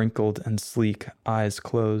 wrinkled and sleek, eyes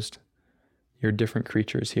closed. You're different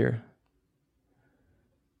creatures here.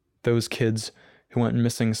 Those kids who went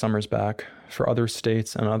missing summers back for other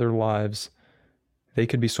states and other lives, they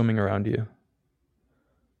could be swimming around you.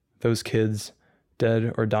 Those kids,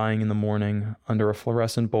 dead or dying in the morning under a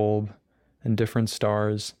fluorescent bulb and different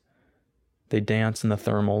stars, they dance in the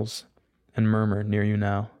thermals and murmur near you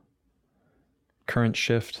now. Currents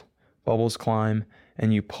shift, bubbles climb,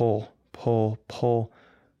 and you pull, pull, pull,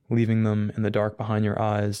 leaving them in the dark behind your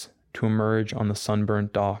eyes to emerge on the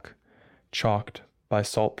sunburnt dock, chalked by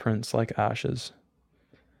salt prints like ashes.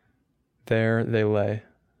 There they lay,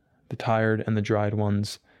 the tired and the dried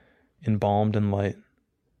ones, embalmed in light,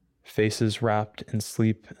 faces wrapped in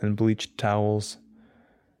sleep and bleached towels.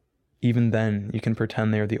 Even then, you can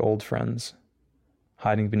pretend they are the old friends,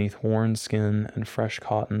 hiding beneath worn skin and fresh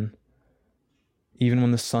cotton. Even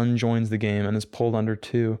when the sun joins the game and is pulled under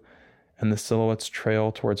too, and the silhouettes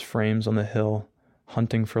trail towards frames on the hill,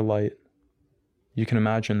 hunting for light, you can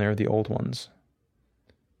imagine they are the old ones.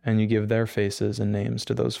 And you give their faces and names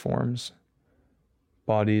to those forms,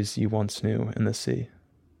 bodies you once knew in the sea.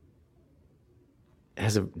 It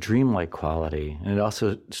has a dreamlike quality, and it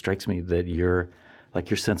also strikes me that your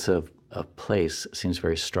sense of place seems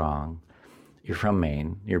very strong. You're from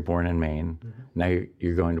Maine. You're born in Maine. Mm-hmm. Now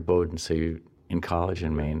you're going to Bowdoin, so you're in college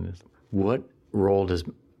in Maine. What role does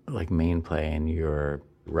Maine play in your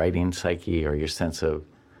writing psyche, or your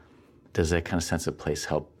does that kind of sense of place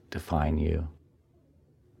help define you?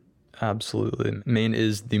 Absolutely. Maine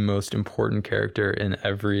is the most important character in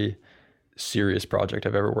every serious project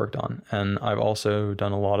I've ever worked on. And I've also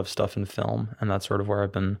done a lot of stuff in film, and that's sort of where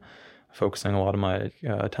I've been focusing a lot of my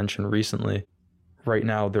attention recently. Right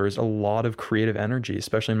now, there's a lot of creative energy,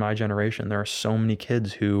 especially in my generation. There are so many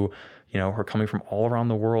kids who, are coming from all around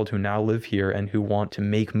the world who now live here and who want to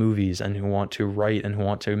make movies and who want to write and who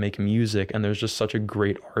want to make music. And there's just such a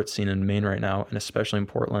great art scene in Maine right now, and especially in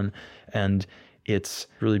Portland. And it's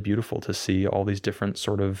really beautiful to see all these different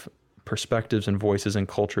sort of perspectives and voices and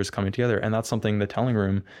cultures coming together. And that's something the Telling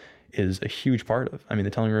Room is a huge part of. I mean, the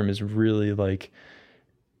Telling Room is really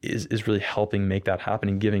is really helping make that happen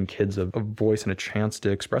and giving kids a voice and a chance to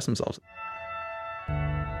express themselves.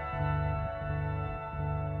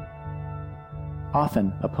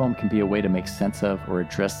 Often, a poem can be a way to make sense of or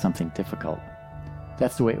address something difficult.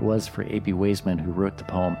 That's the way it was for A.B. Weisman, who wrote the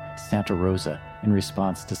poem Santa Rosa in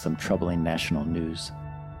response to some troubling national news.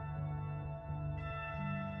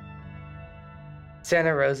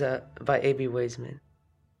 Santa Rosa by A.B. Weisman.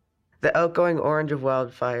 The outgoing orange of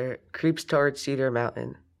wildfire creeps toward Cedar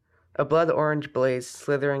Mountain, a blood-orange blaze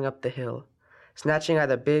slithering up the hill, snatching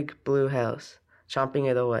at a big blue house, chomping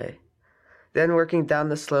it away. Then working down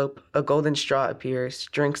the slope, a golden straw appears,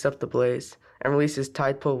 drinks up the blaze, and releases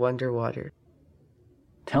tide-pool wonder water.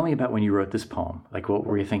 Tell me about when you wrote this poem. What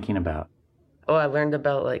were you thinking about? Oh, I learned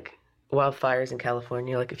about, wildfires in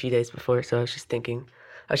California, a few days before, so I was just thinking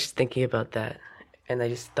about that. And I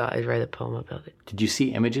just thought I'd write a poem about it. Did you see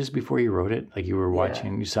images before you wrote it? You were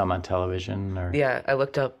watching, you saw them on television? Or? Yeah, I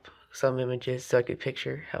looked up some images so I could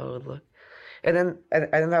picture how it would look. And then I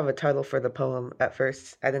didn't have a title for the poem at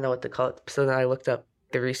first. I didn't know what to call it. So then I looked up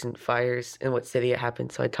the recent fires and what city it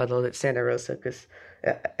happened. So I titled it Santa Rosa because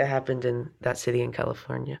it happened in that city in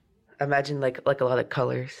California. I imagine a lot of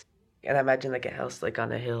colors. And I imagine like a house like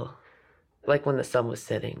on a hill, like when the sun was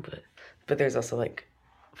setting, but there's also like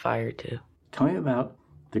fire too. Tell me about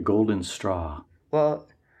the golden straw. Well,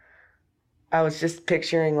 I was just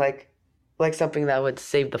picturing like something that would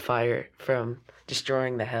save the fire from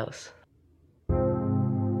destroying the house.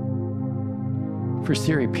 For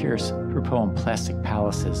Siri Pierce, her poem Plastic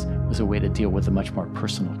Palaces was a way to deal with a much more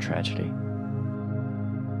personal tragedy.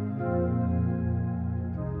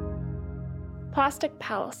 Plastic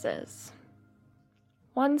Palaces.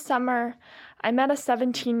 One summer, I met a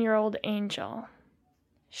 17-year-old angel.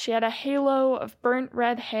 She had a halo of burnt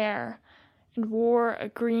red hair and wore a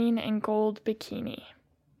green and gold bikini.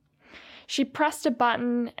 She pressed a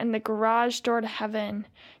button and the garage door to heaven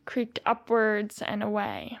creaked upwards and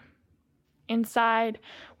away. Inside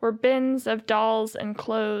were bins of dolls and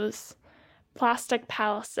clothes, plastic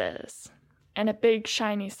palaces, and a big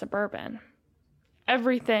shiny Suburban.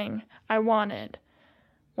 Everything I wanted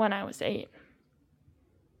when I was 8.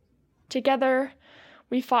 Together,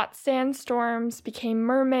 we fought sandstorms, became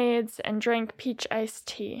mermaids, and drank peach iced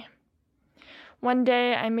tea. One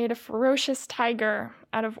day, I made a ferocious tiger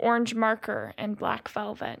out of orange marker and black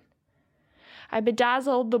velvet. I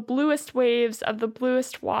bedazzled the bluest waves of the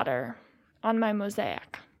bluest water on my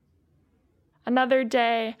mosaic. Another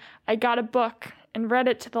day, I got a book and read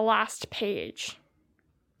it to the last page.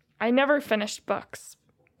 I never finished books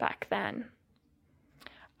back then.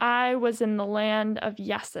 I was in the land of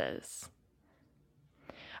yeses.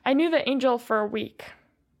 I knew the angel for a week.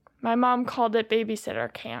 My mom called it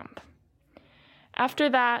babysitter camp. After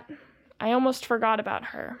that, I almost forgot about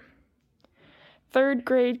her. 3rd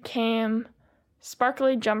grade came,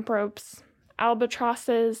 sparkly jump ropes,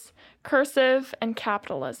 albatrosses, cursive, and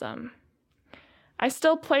capitalism. I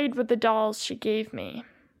still played with the dolls she gave me,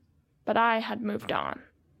 but I had moved on.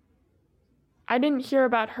 I didn't hear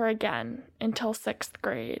about her again until 6th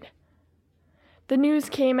grade. The news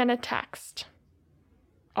came in a text.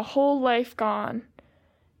 A whole life gone,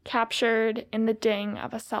 captured in the ding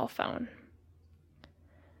of a cell phone.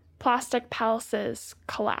 Plastic Palaces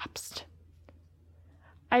collapsed.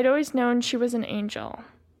 I'd always known she was an angel,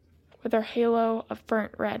 with her halo of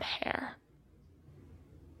burnt red hair.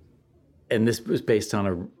 And this was based on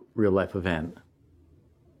a real-life event?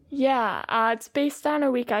 Yeah, it's based on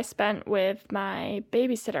a week I spent with my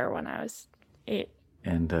babysitter when I was 8.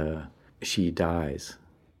 And she dies.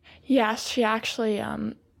 Yeah, she actually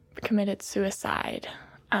committed suicide.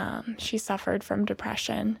 She suffered from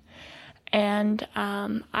depression. And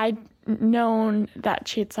I'd known that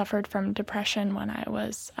she had suffered from depression when I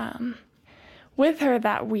was with her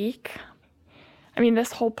that week. I mean,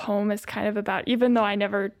 this whole poem is kind of about, even though I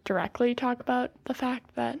never directly talk about the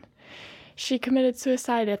fact that she committed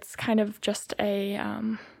suicide, it's kind of just a,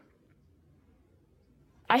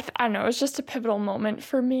 I don't know, it was just a pivotal moment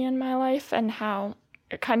for me in my life, and how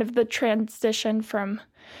kind of the transition from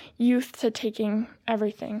youth to taking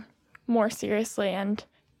everything more seriously and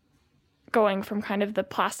going from kind of the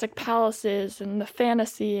plastic palaces and the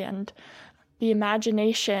fantasy and the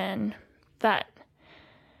imagination that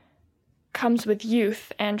comes with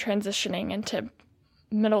youth and transitioning into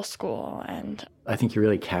middle school. And I think you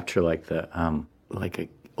really capture like the like an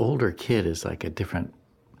older kid is like a different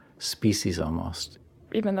species almost.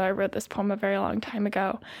 Even though I wrote this poem a very long time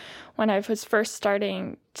ago, when I was first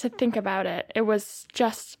starting to think about it, it was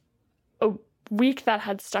just a week that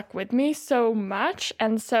had stuck with me so much.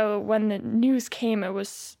 And so when the news came, it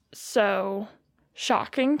was so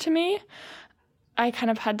shocking to me. I kind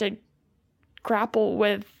of had to grapple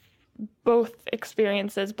with both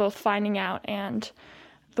experiences, both finding out and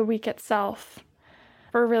the week itself,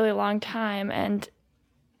 for a really long time. And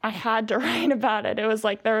I had to write about it. It was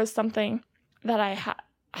like there was something that I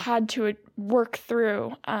had to work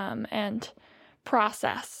through and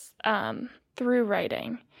process through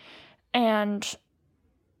writing. And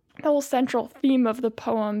the whole central theme of the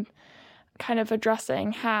poem kind of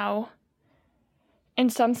addressing how, in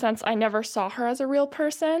some sense, I never saw her as a real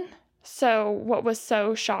person. So what was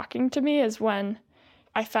so shocking to me is when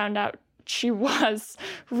I found out she was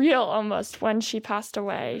real almost when she passed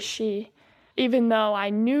away. Even though I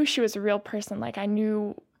knew she was a real person, like I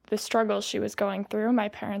knew the struggles she was going through, my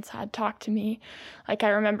parents had talked to me. Like I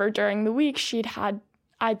remember during the week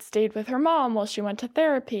I'd stayed with her mom while she went to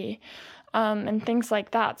therapy, and things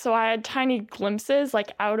like that. So I had tiny glimpses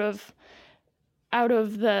like out of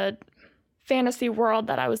the fantasy world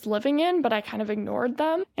that I was living in, but I kind of ignored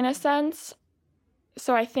them in a sense.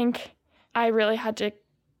 So I think I really had to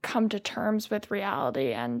come to terms with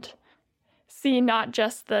reality and see not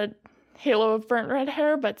just the halo of burnt red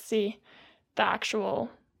hair, but see the actual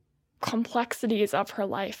complexities of her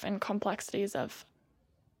life and complexities of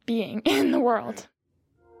being in the world.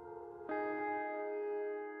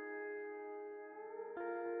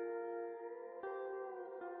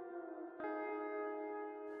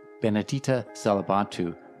 Benedita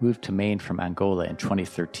Zalabantu moved to Maine from Angola in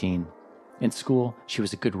 2013. In school, she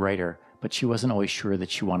was a good writer, but she wasn't always sure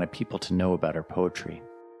that she wanted people to know about her poetry.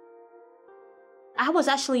 I was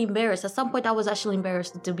actually embarrassed. At some point, I was actually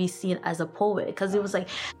embarrassed to be seen as a poet because it was like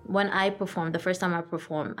when I performed, the first time I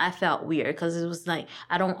performed, I felt weird because it was like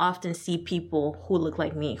I don't often see people who look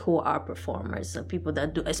like me who are performers, people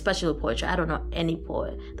that do, especially poetry. I don't know any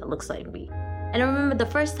poet that looks like me. And I remember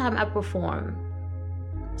the first time I performed,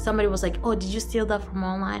 somebody was like, "Oh, did you steal that from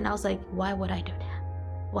online?" I was like, "Why would I do that?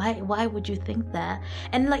 Why would you think that?"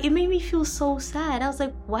 And like, it made me feel so sad. I was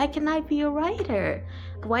like, why can I be a writer?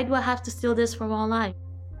 Why do I have to steal this from online?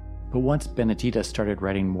 But once Benedita started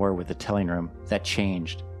writing more with the telling room, that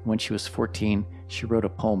changed. When she was 14, she wrote a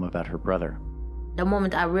poem about her brother. The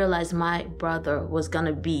moment I realized my brother was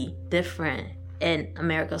gonna be different in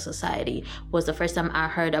American society was the first time I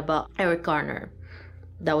heard about Eric Garner.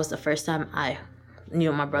 That was the first time I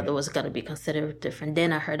knew my brother was going to be considered different.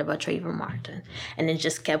 Then I heard about Trayvon Martin, and it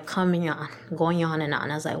just kept coming on, going on and on.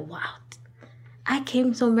 I was like, wow, I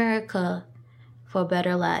came to America for a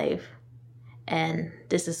better life, and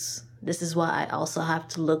this is what I also have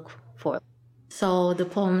to look for. So the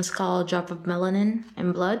poem is called Drop of Melanin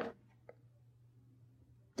and Blood.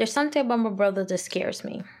 There's something about my brother that scares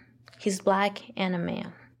me. He's black and a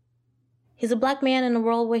man. He's a black man in a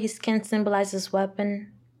world where his skin symbolizes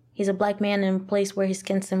weapon. He's a black man in a place where his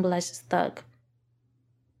skin symbolizes thug.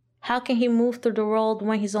 How can he move through the world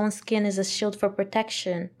when his own skin is a shield for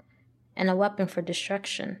protection and a weapon for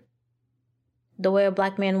destruction? The way a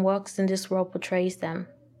black man walks in this world portrays them.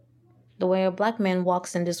 The way a black man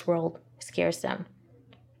walks in this world scares them.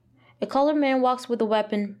 A colored man walks with a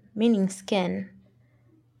weapon, meaning skin.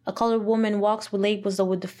 A colored woman walks with labels that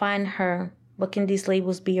would define her, but can these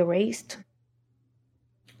labels be erased?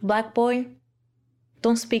 Black boy,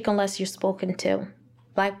 don't speak unless you're spoken to.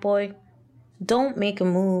 Black boy, don't make a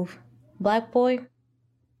move. Black boy,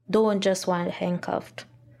 don't just want handcuffed.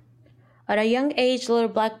 At a young age, little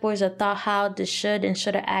black boys are taught how they should and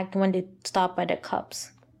shouldn't act when they stop by the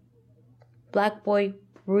cops. Black boy,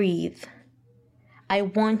 breathe. I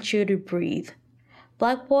want you to breathe.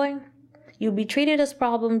 Black boy, you'll be treated as a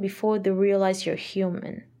problem before they realize you're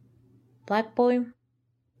human. Black boy,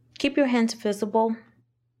 keep your hands visible.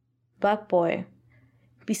 Black boy,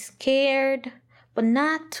 be scared, but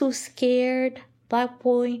not too scared. Black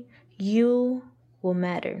boy, you will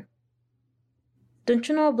matter. Don't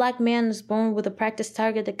you know a black man is born with a practice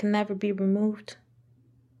target that can never be removed?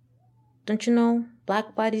 Don't you know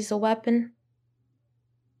black body's a weapon?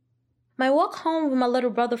 My walk home with my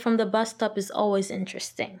little brother from the bus stop is always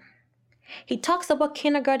interesting. He talks about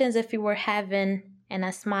kindergarten as if he were heaven, and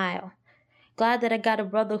I smile, glad that I got a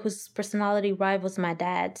brother whose personality rivals my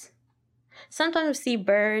dad's. Sometimes we see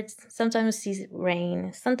birds, sometimes we see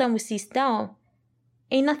rain, sometimes we see snow.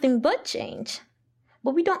 Ain't nothing but change.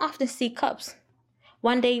 But we don't often see cups.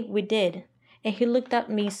 One day we did, and he looked at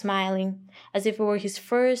me smiling, as if it were his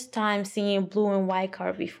first time seeing a blue and white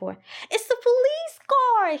car before. "It's the police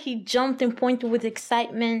car!" He jumped and pointed with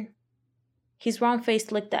excitement. His round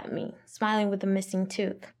face looked at me, smiling with a missing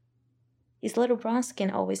tooth. His little brown skin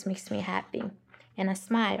always makes me happy, and I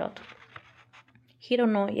smiled. He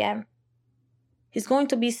don't know it yet. He's going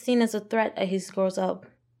to be seen as a threat as he grows up.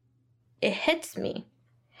 It hits me.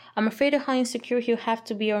 I'm afraid of how insecure he'll have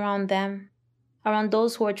to be around them, around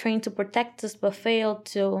those who are trained to protect us but fail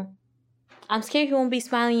to. I'm scared he won't be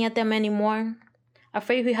smiling at them anymore.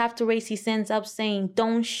 Afraid he'll have to raise his hands up saying,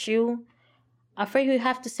 "Don't shoot." Afraid he'll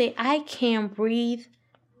have to say, "I can't breathe."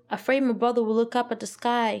 Afraid my brother will look up at the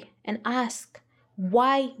sky and ask,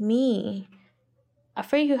 "Why me?"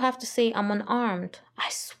 Afraid he'll have to say, "I'm unarmed." I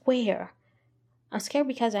swear. I'm scared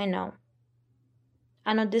because I know.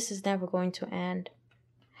 I know this is never going to end.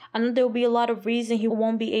 I know there will be a lot of reasons he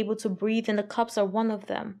won't be able to breathe, and the cups are one of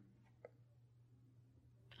them.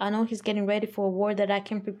 I know he's getting ready for a war that I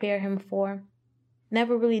can prepare him for.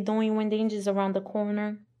 Never really knowing when danger is around the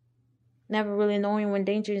corner. Never really knowing when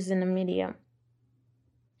danger is in the media.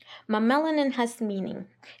 My melanin has meaning.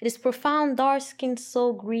 It is profound, dark skin,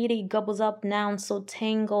 so greedy, gobbles up nouns, so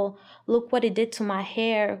tangled. Look what it did to my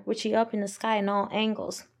hair, witchy up in the sky in all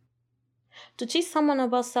angles. To teach someone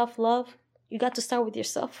about self-love, you got to start with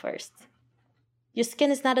yourself first. Your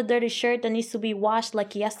skin is not a dirty shirt that needs to be washed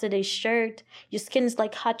like yesterday's shirt. Your skin is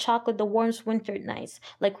like hot chocolate that warms winter nights.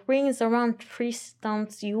 Like rings around tree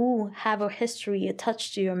stumps, you have a history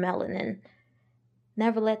attached to your melanin.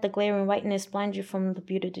 Never let the glaring whiteness blind you from the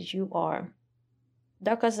beauty that you are.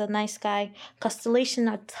 dark as the night sky, constellations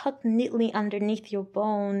are tucked neatly underneath your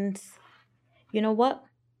bones. You know what?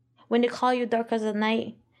 When they call you dark as the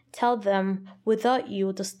night, tell them without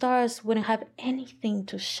you, the stars wouldn't have anything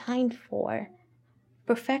to shine for.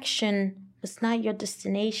 Perfection was not your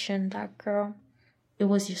destination, dark girl. It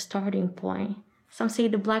was your starting point. Some say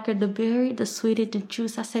the blacker the berry, the sweeter the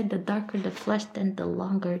juice. I said the darker the flesh, then the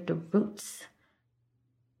longer the roots.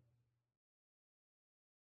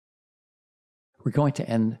 We're going to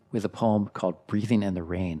end with a poem called Breathing in the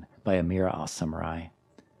Rain by Amira al-Samurai.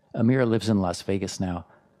 Amira lives in Las Vegas now.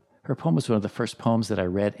 Her poem was one of the first poems that I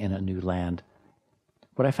read in a new land.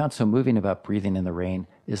 What I found so moving about Breathing in the Rain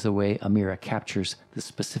is the way Amira captures the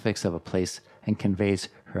specifics of a place and conveys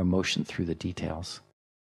her emotion through the details.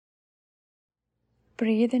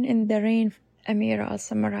 Breathing in the Rain, Amira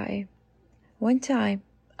al-Samurai. One time,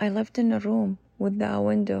 I lived in a room without a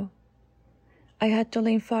window. I had to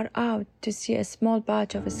lean far out to see a small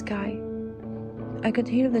patch of sky. I could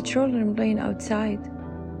hear the children playing outside,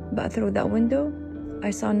 but through that window, I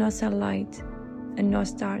saw no sunlight and no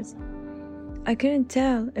stars. I couldn't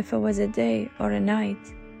tell if it was a day or a night.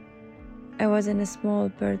 I was in a small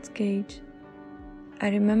bird's cage. I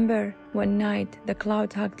remember one night the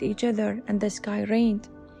clouds hugged each other and the sky rained.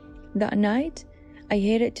 That night, I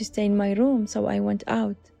hated to stay in my room, so I went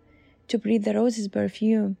out to breathe the rose's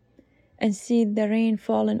perfume and see the rain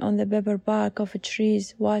falling on the pepper bark of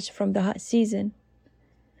trees washed from the hot season.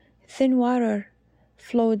 Thin water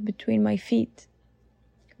flowed between my feet.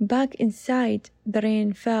 Back inside, the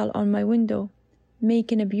rain fell on my window,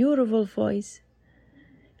 making a beautiful voice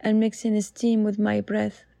and mixing steam with my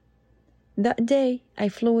breath. That day, I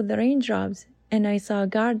flew with the raindrops, and I saw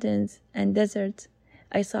gardens and deserts.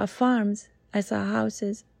 I saw farms. I saw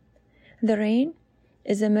houses. The rain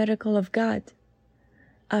is a miracle of God.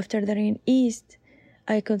 After the rain eased,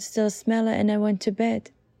 I could still smell it, and I went to bed,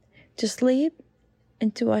 to sleep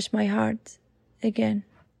and to wash my heart again.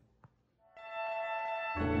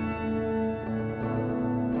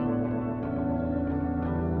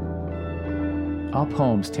 All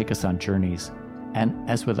poems take us on journeys, and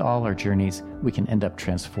as with all our journeys, we can end up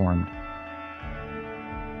transformed.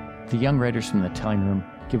 The young writers from the Telling Room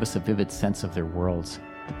give us a vivid sense of their worlds,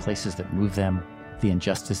 the places that move them, the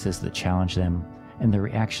injustices that challenge them, and the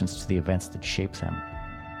reactions to the events that shape them.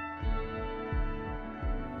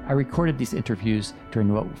 I recorded these interviews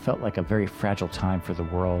during what felt like a very fragile time for the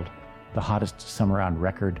world, the hottest summer on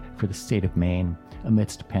record for the state of Maine,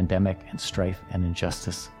 amidst pandemic and strife and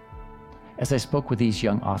injustice. As I spoke with these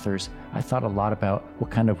young authors, I thought a lot about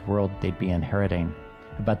what kind of world they'd be inheriting,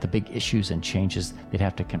 about the big issues and changes they'd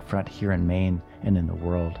have to confront here in Maine and in the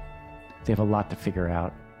world. They have a lot to figure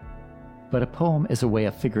out. But a poem is a way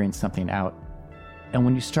of figuring something out. And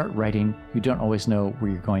when you start writing, you don't always know where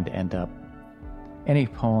you're going to end up. Any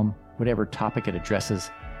poem, whatever topic it addresses,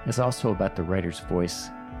 is also about the writer's voice.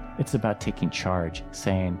 It's about taking charge,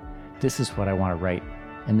 saying, this is what I want to write,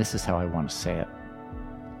 and this is how I want to say it.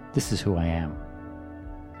 This is who I am.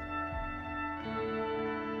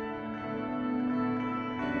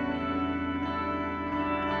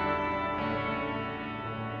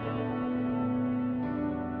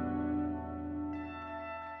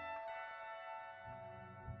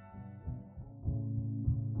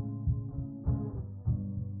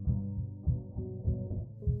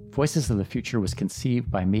 Voices of the Future was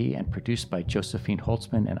conceived by me and produced by Josephine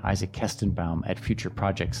Holtzman and Isaac Kestenbaum at Future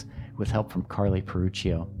Projects, with help from Carly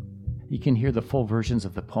Peruccio. You can hear the full versions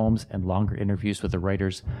of the poems and longer interviews with the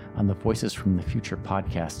writers on the Voices from the Future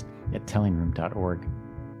podcast at tellingroom.org.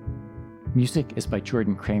 Music is by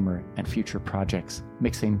Jordan Kramer and Future Projects,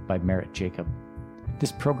 mixing by Merritt Jacob.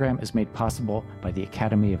 This program is made possible by the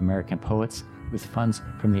Academy of American Poets with funds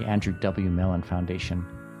from the Andrew W. Mellon Foundation.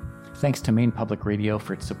 Thanks to Maine Public Radio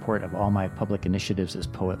for its support of all my public initiatives as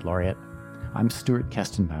Poet Laureate. I'm Stuart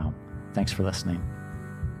Kestenbaum. Thanks for listening.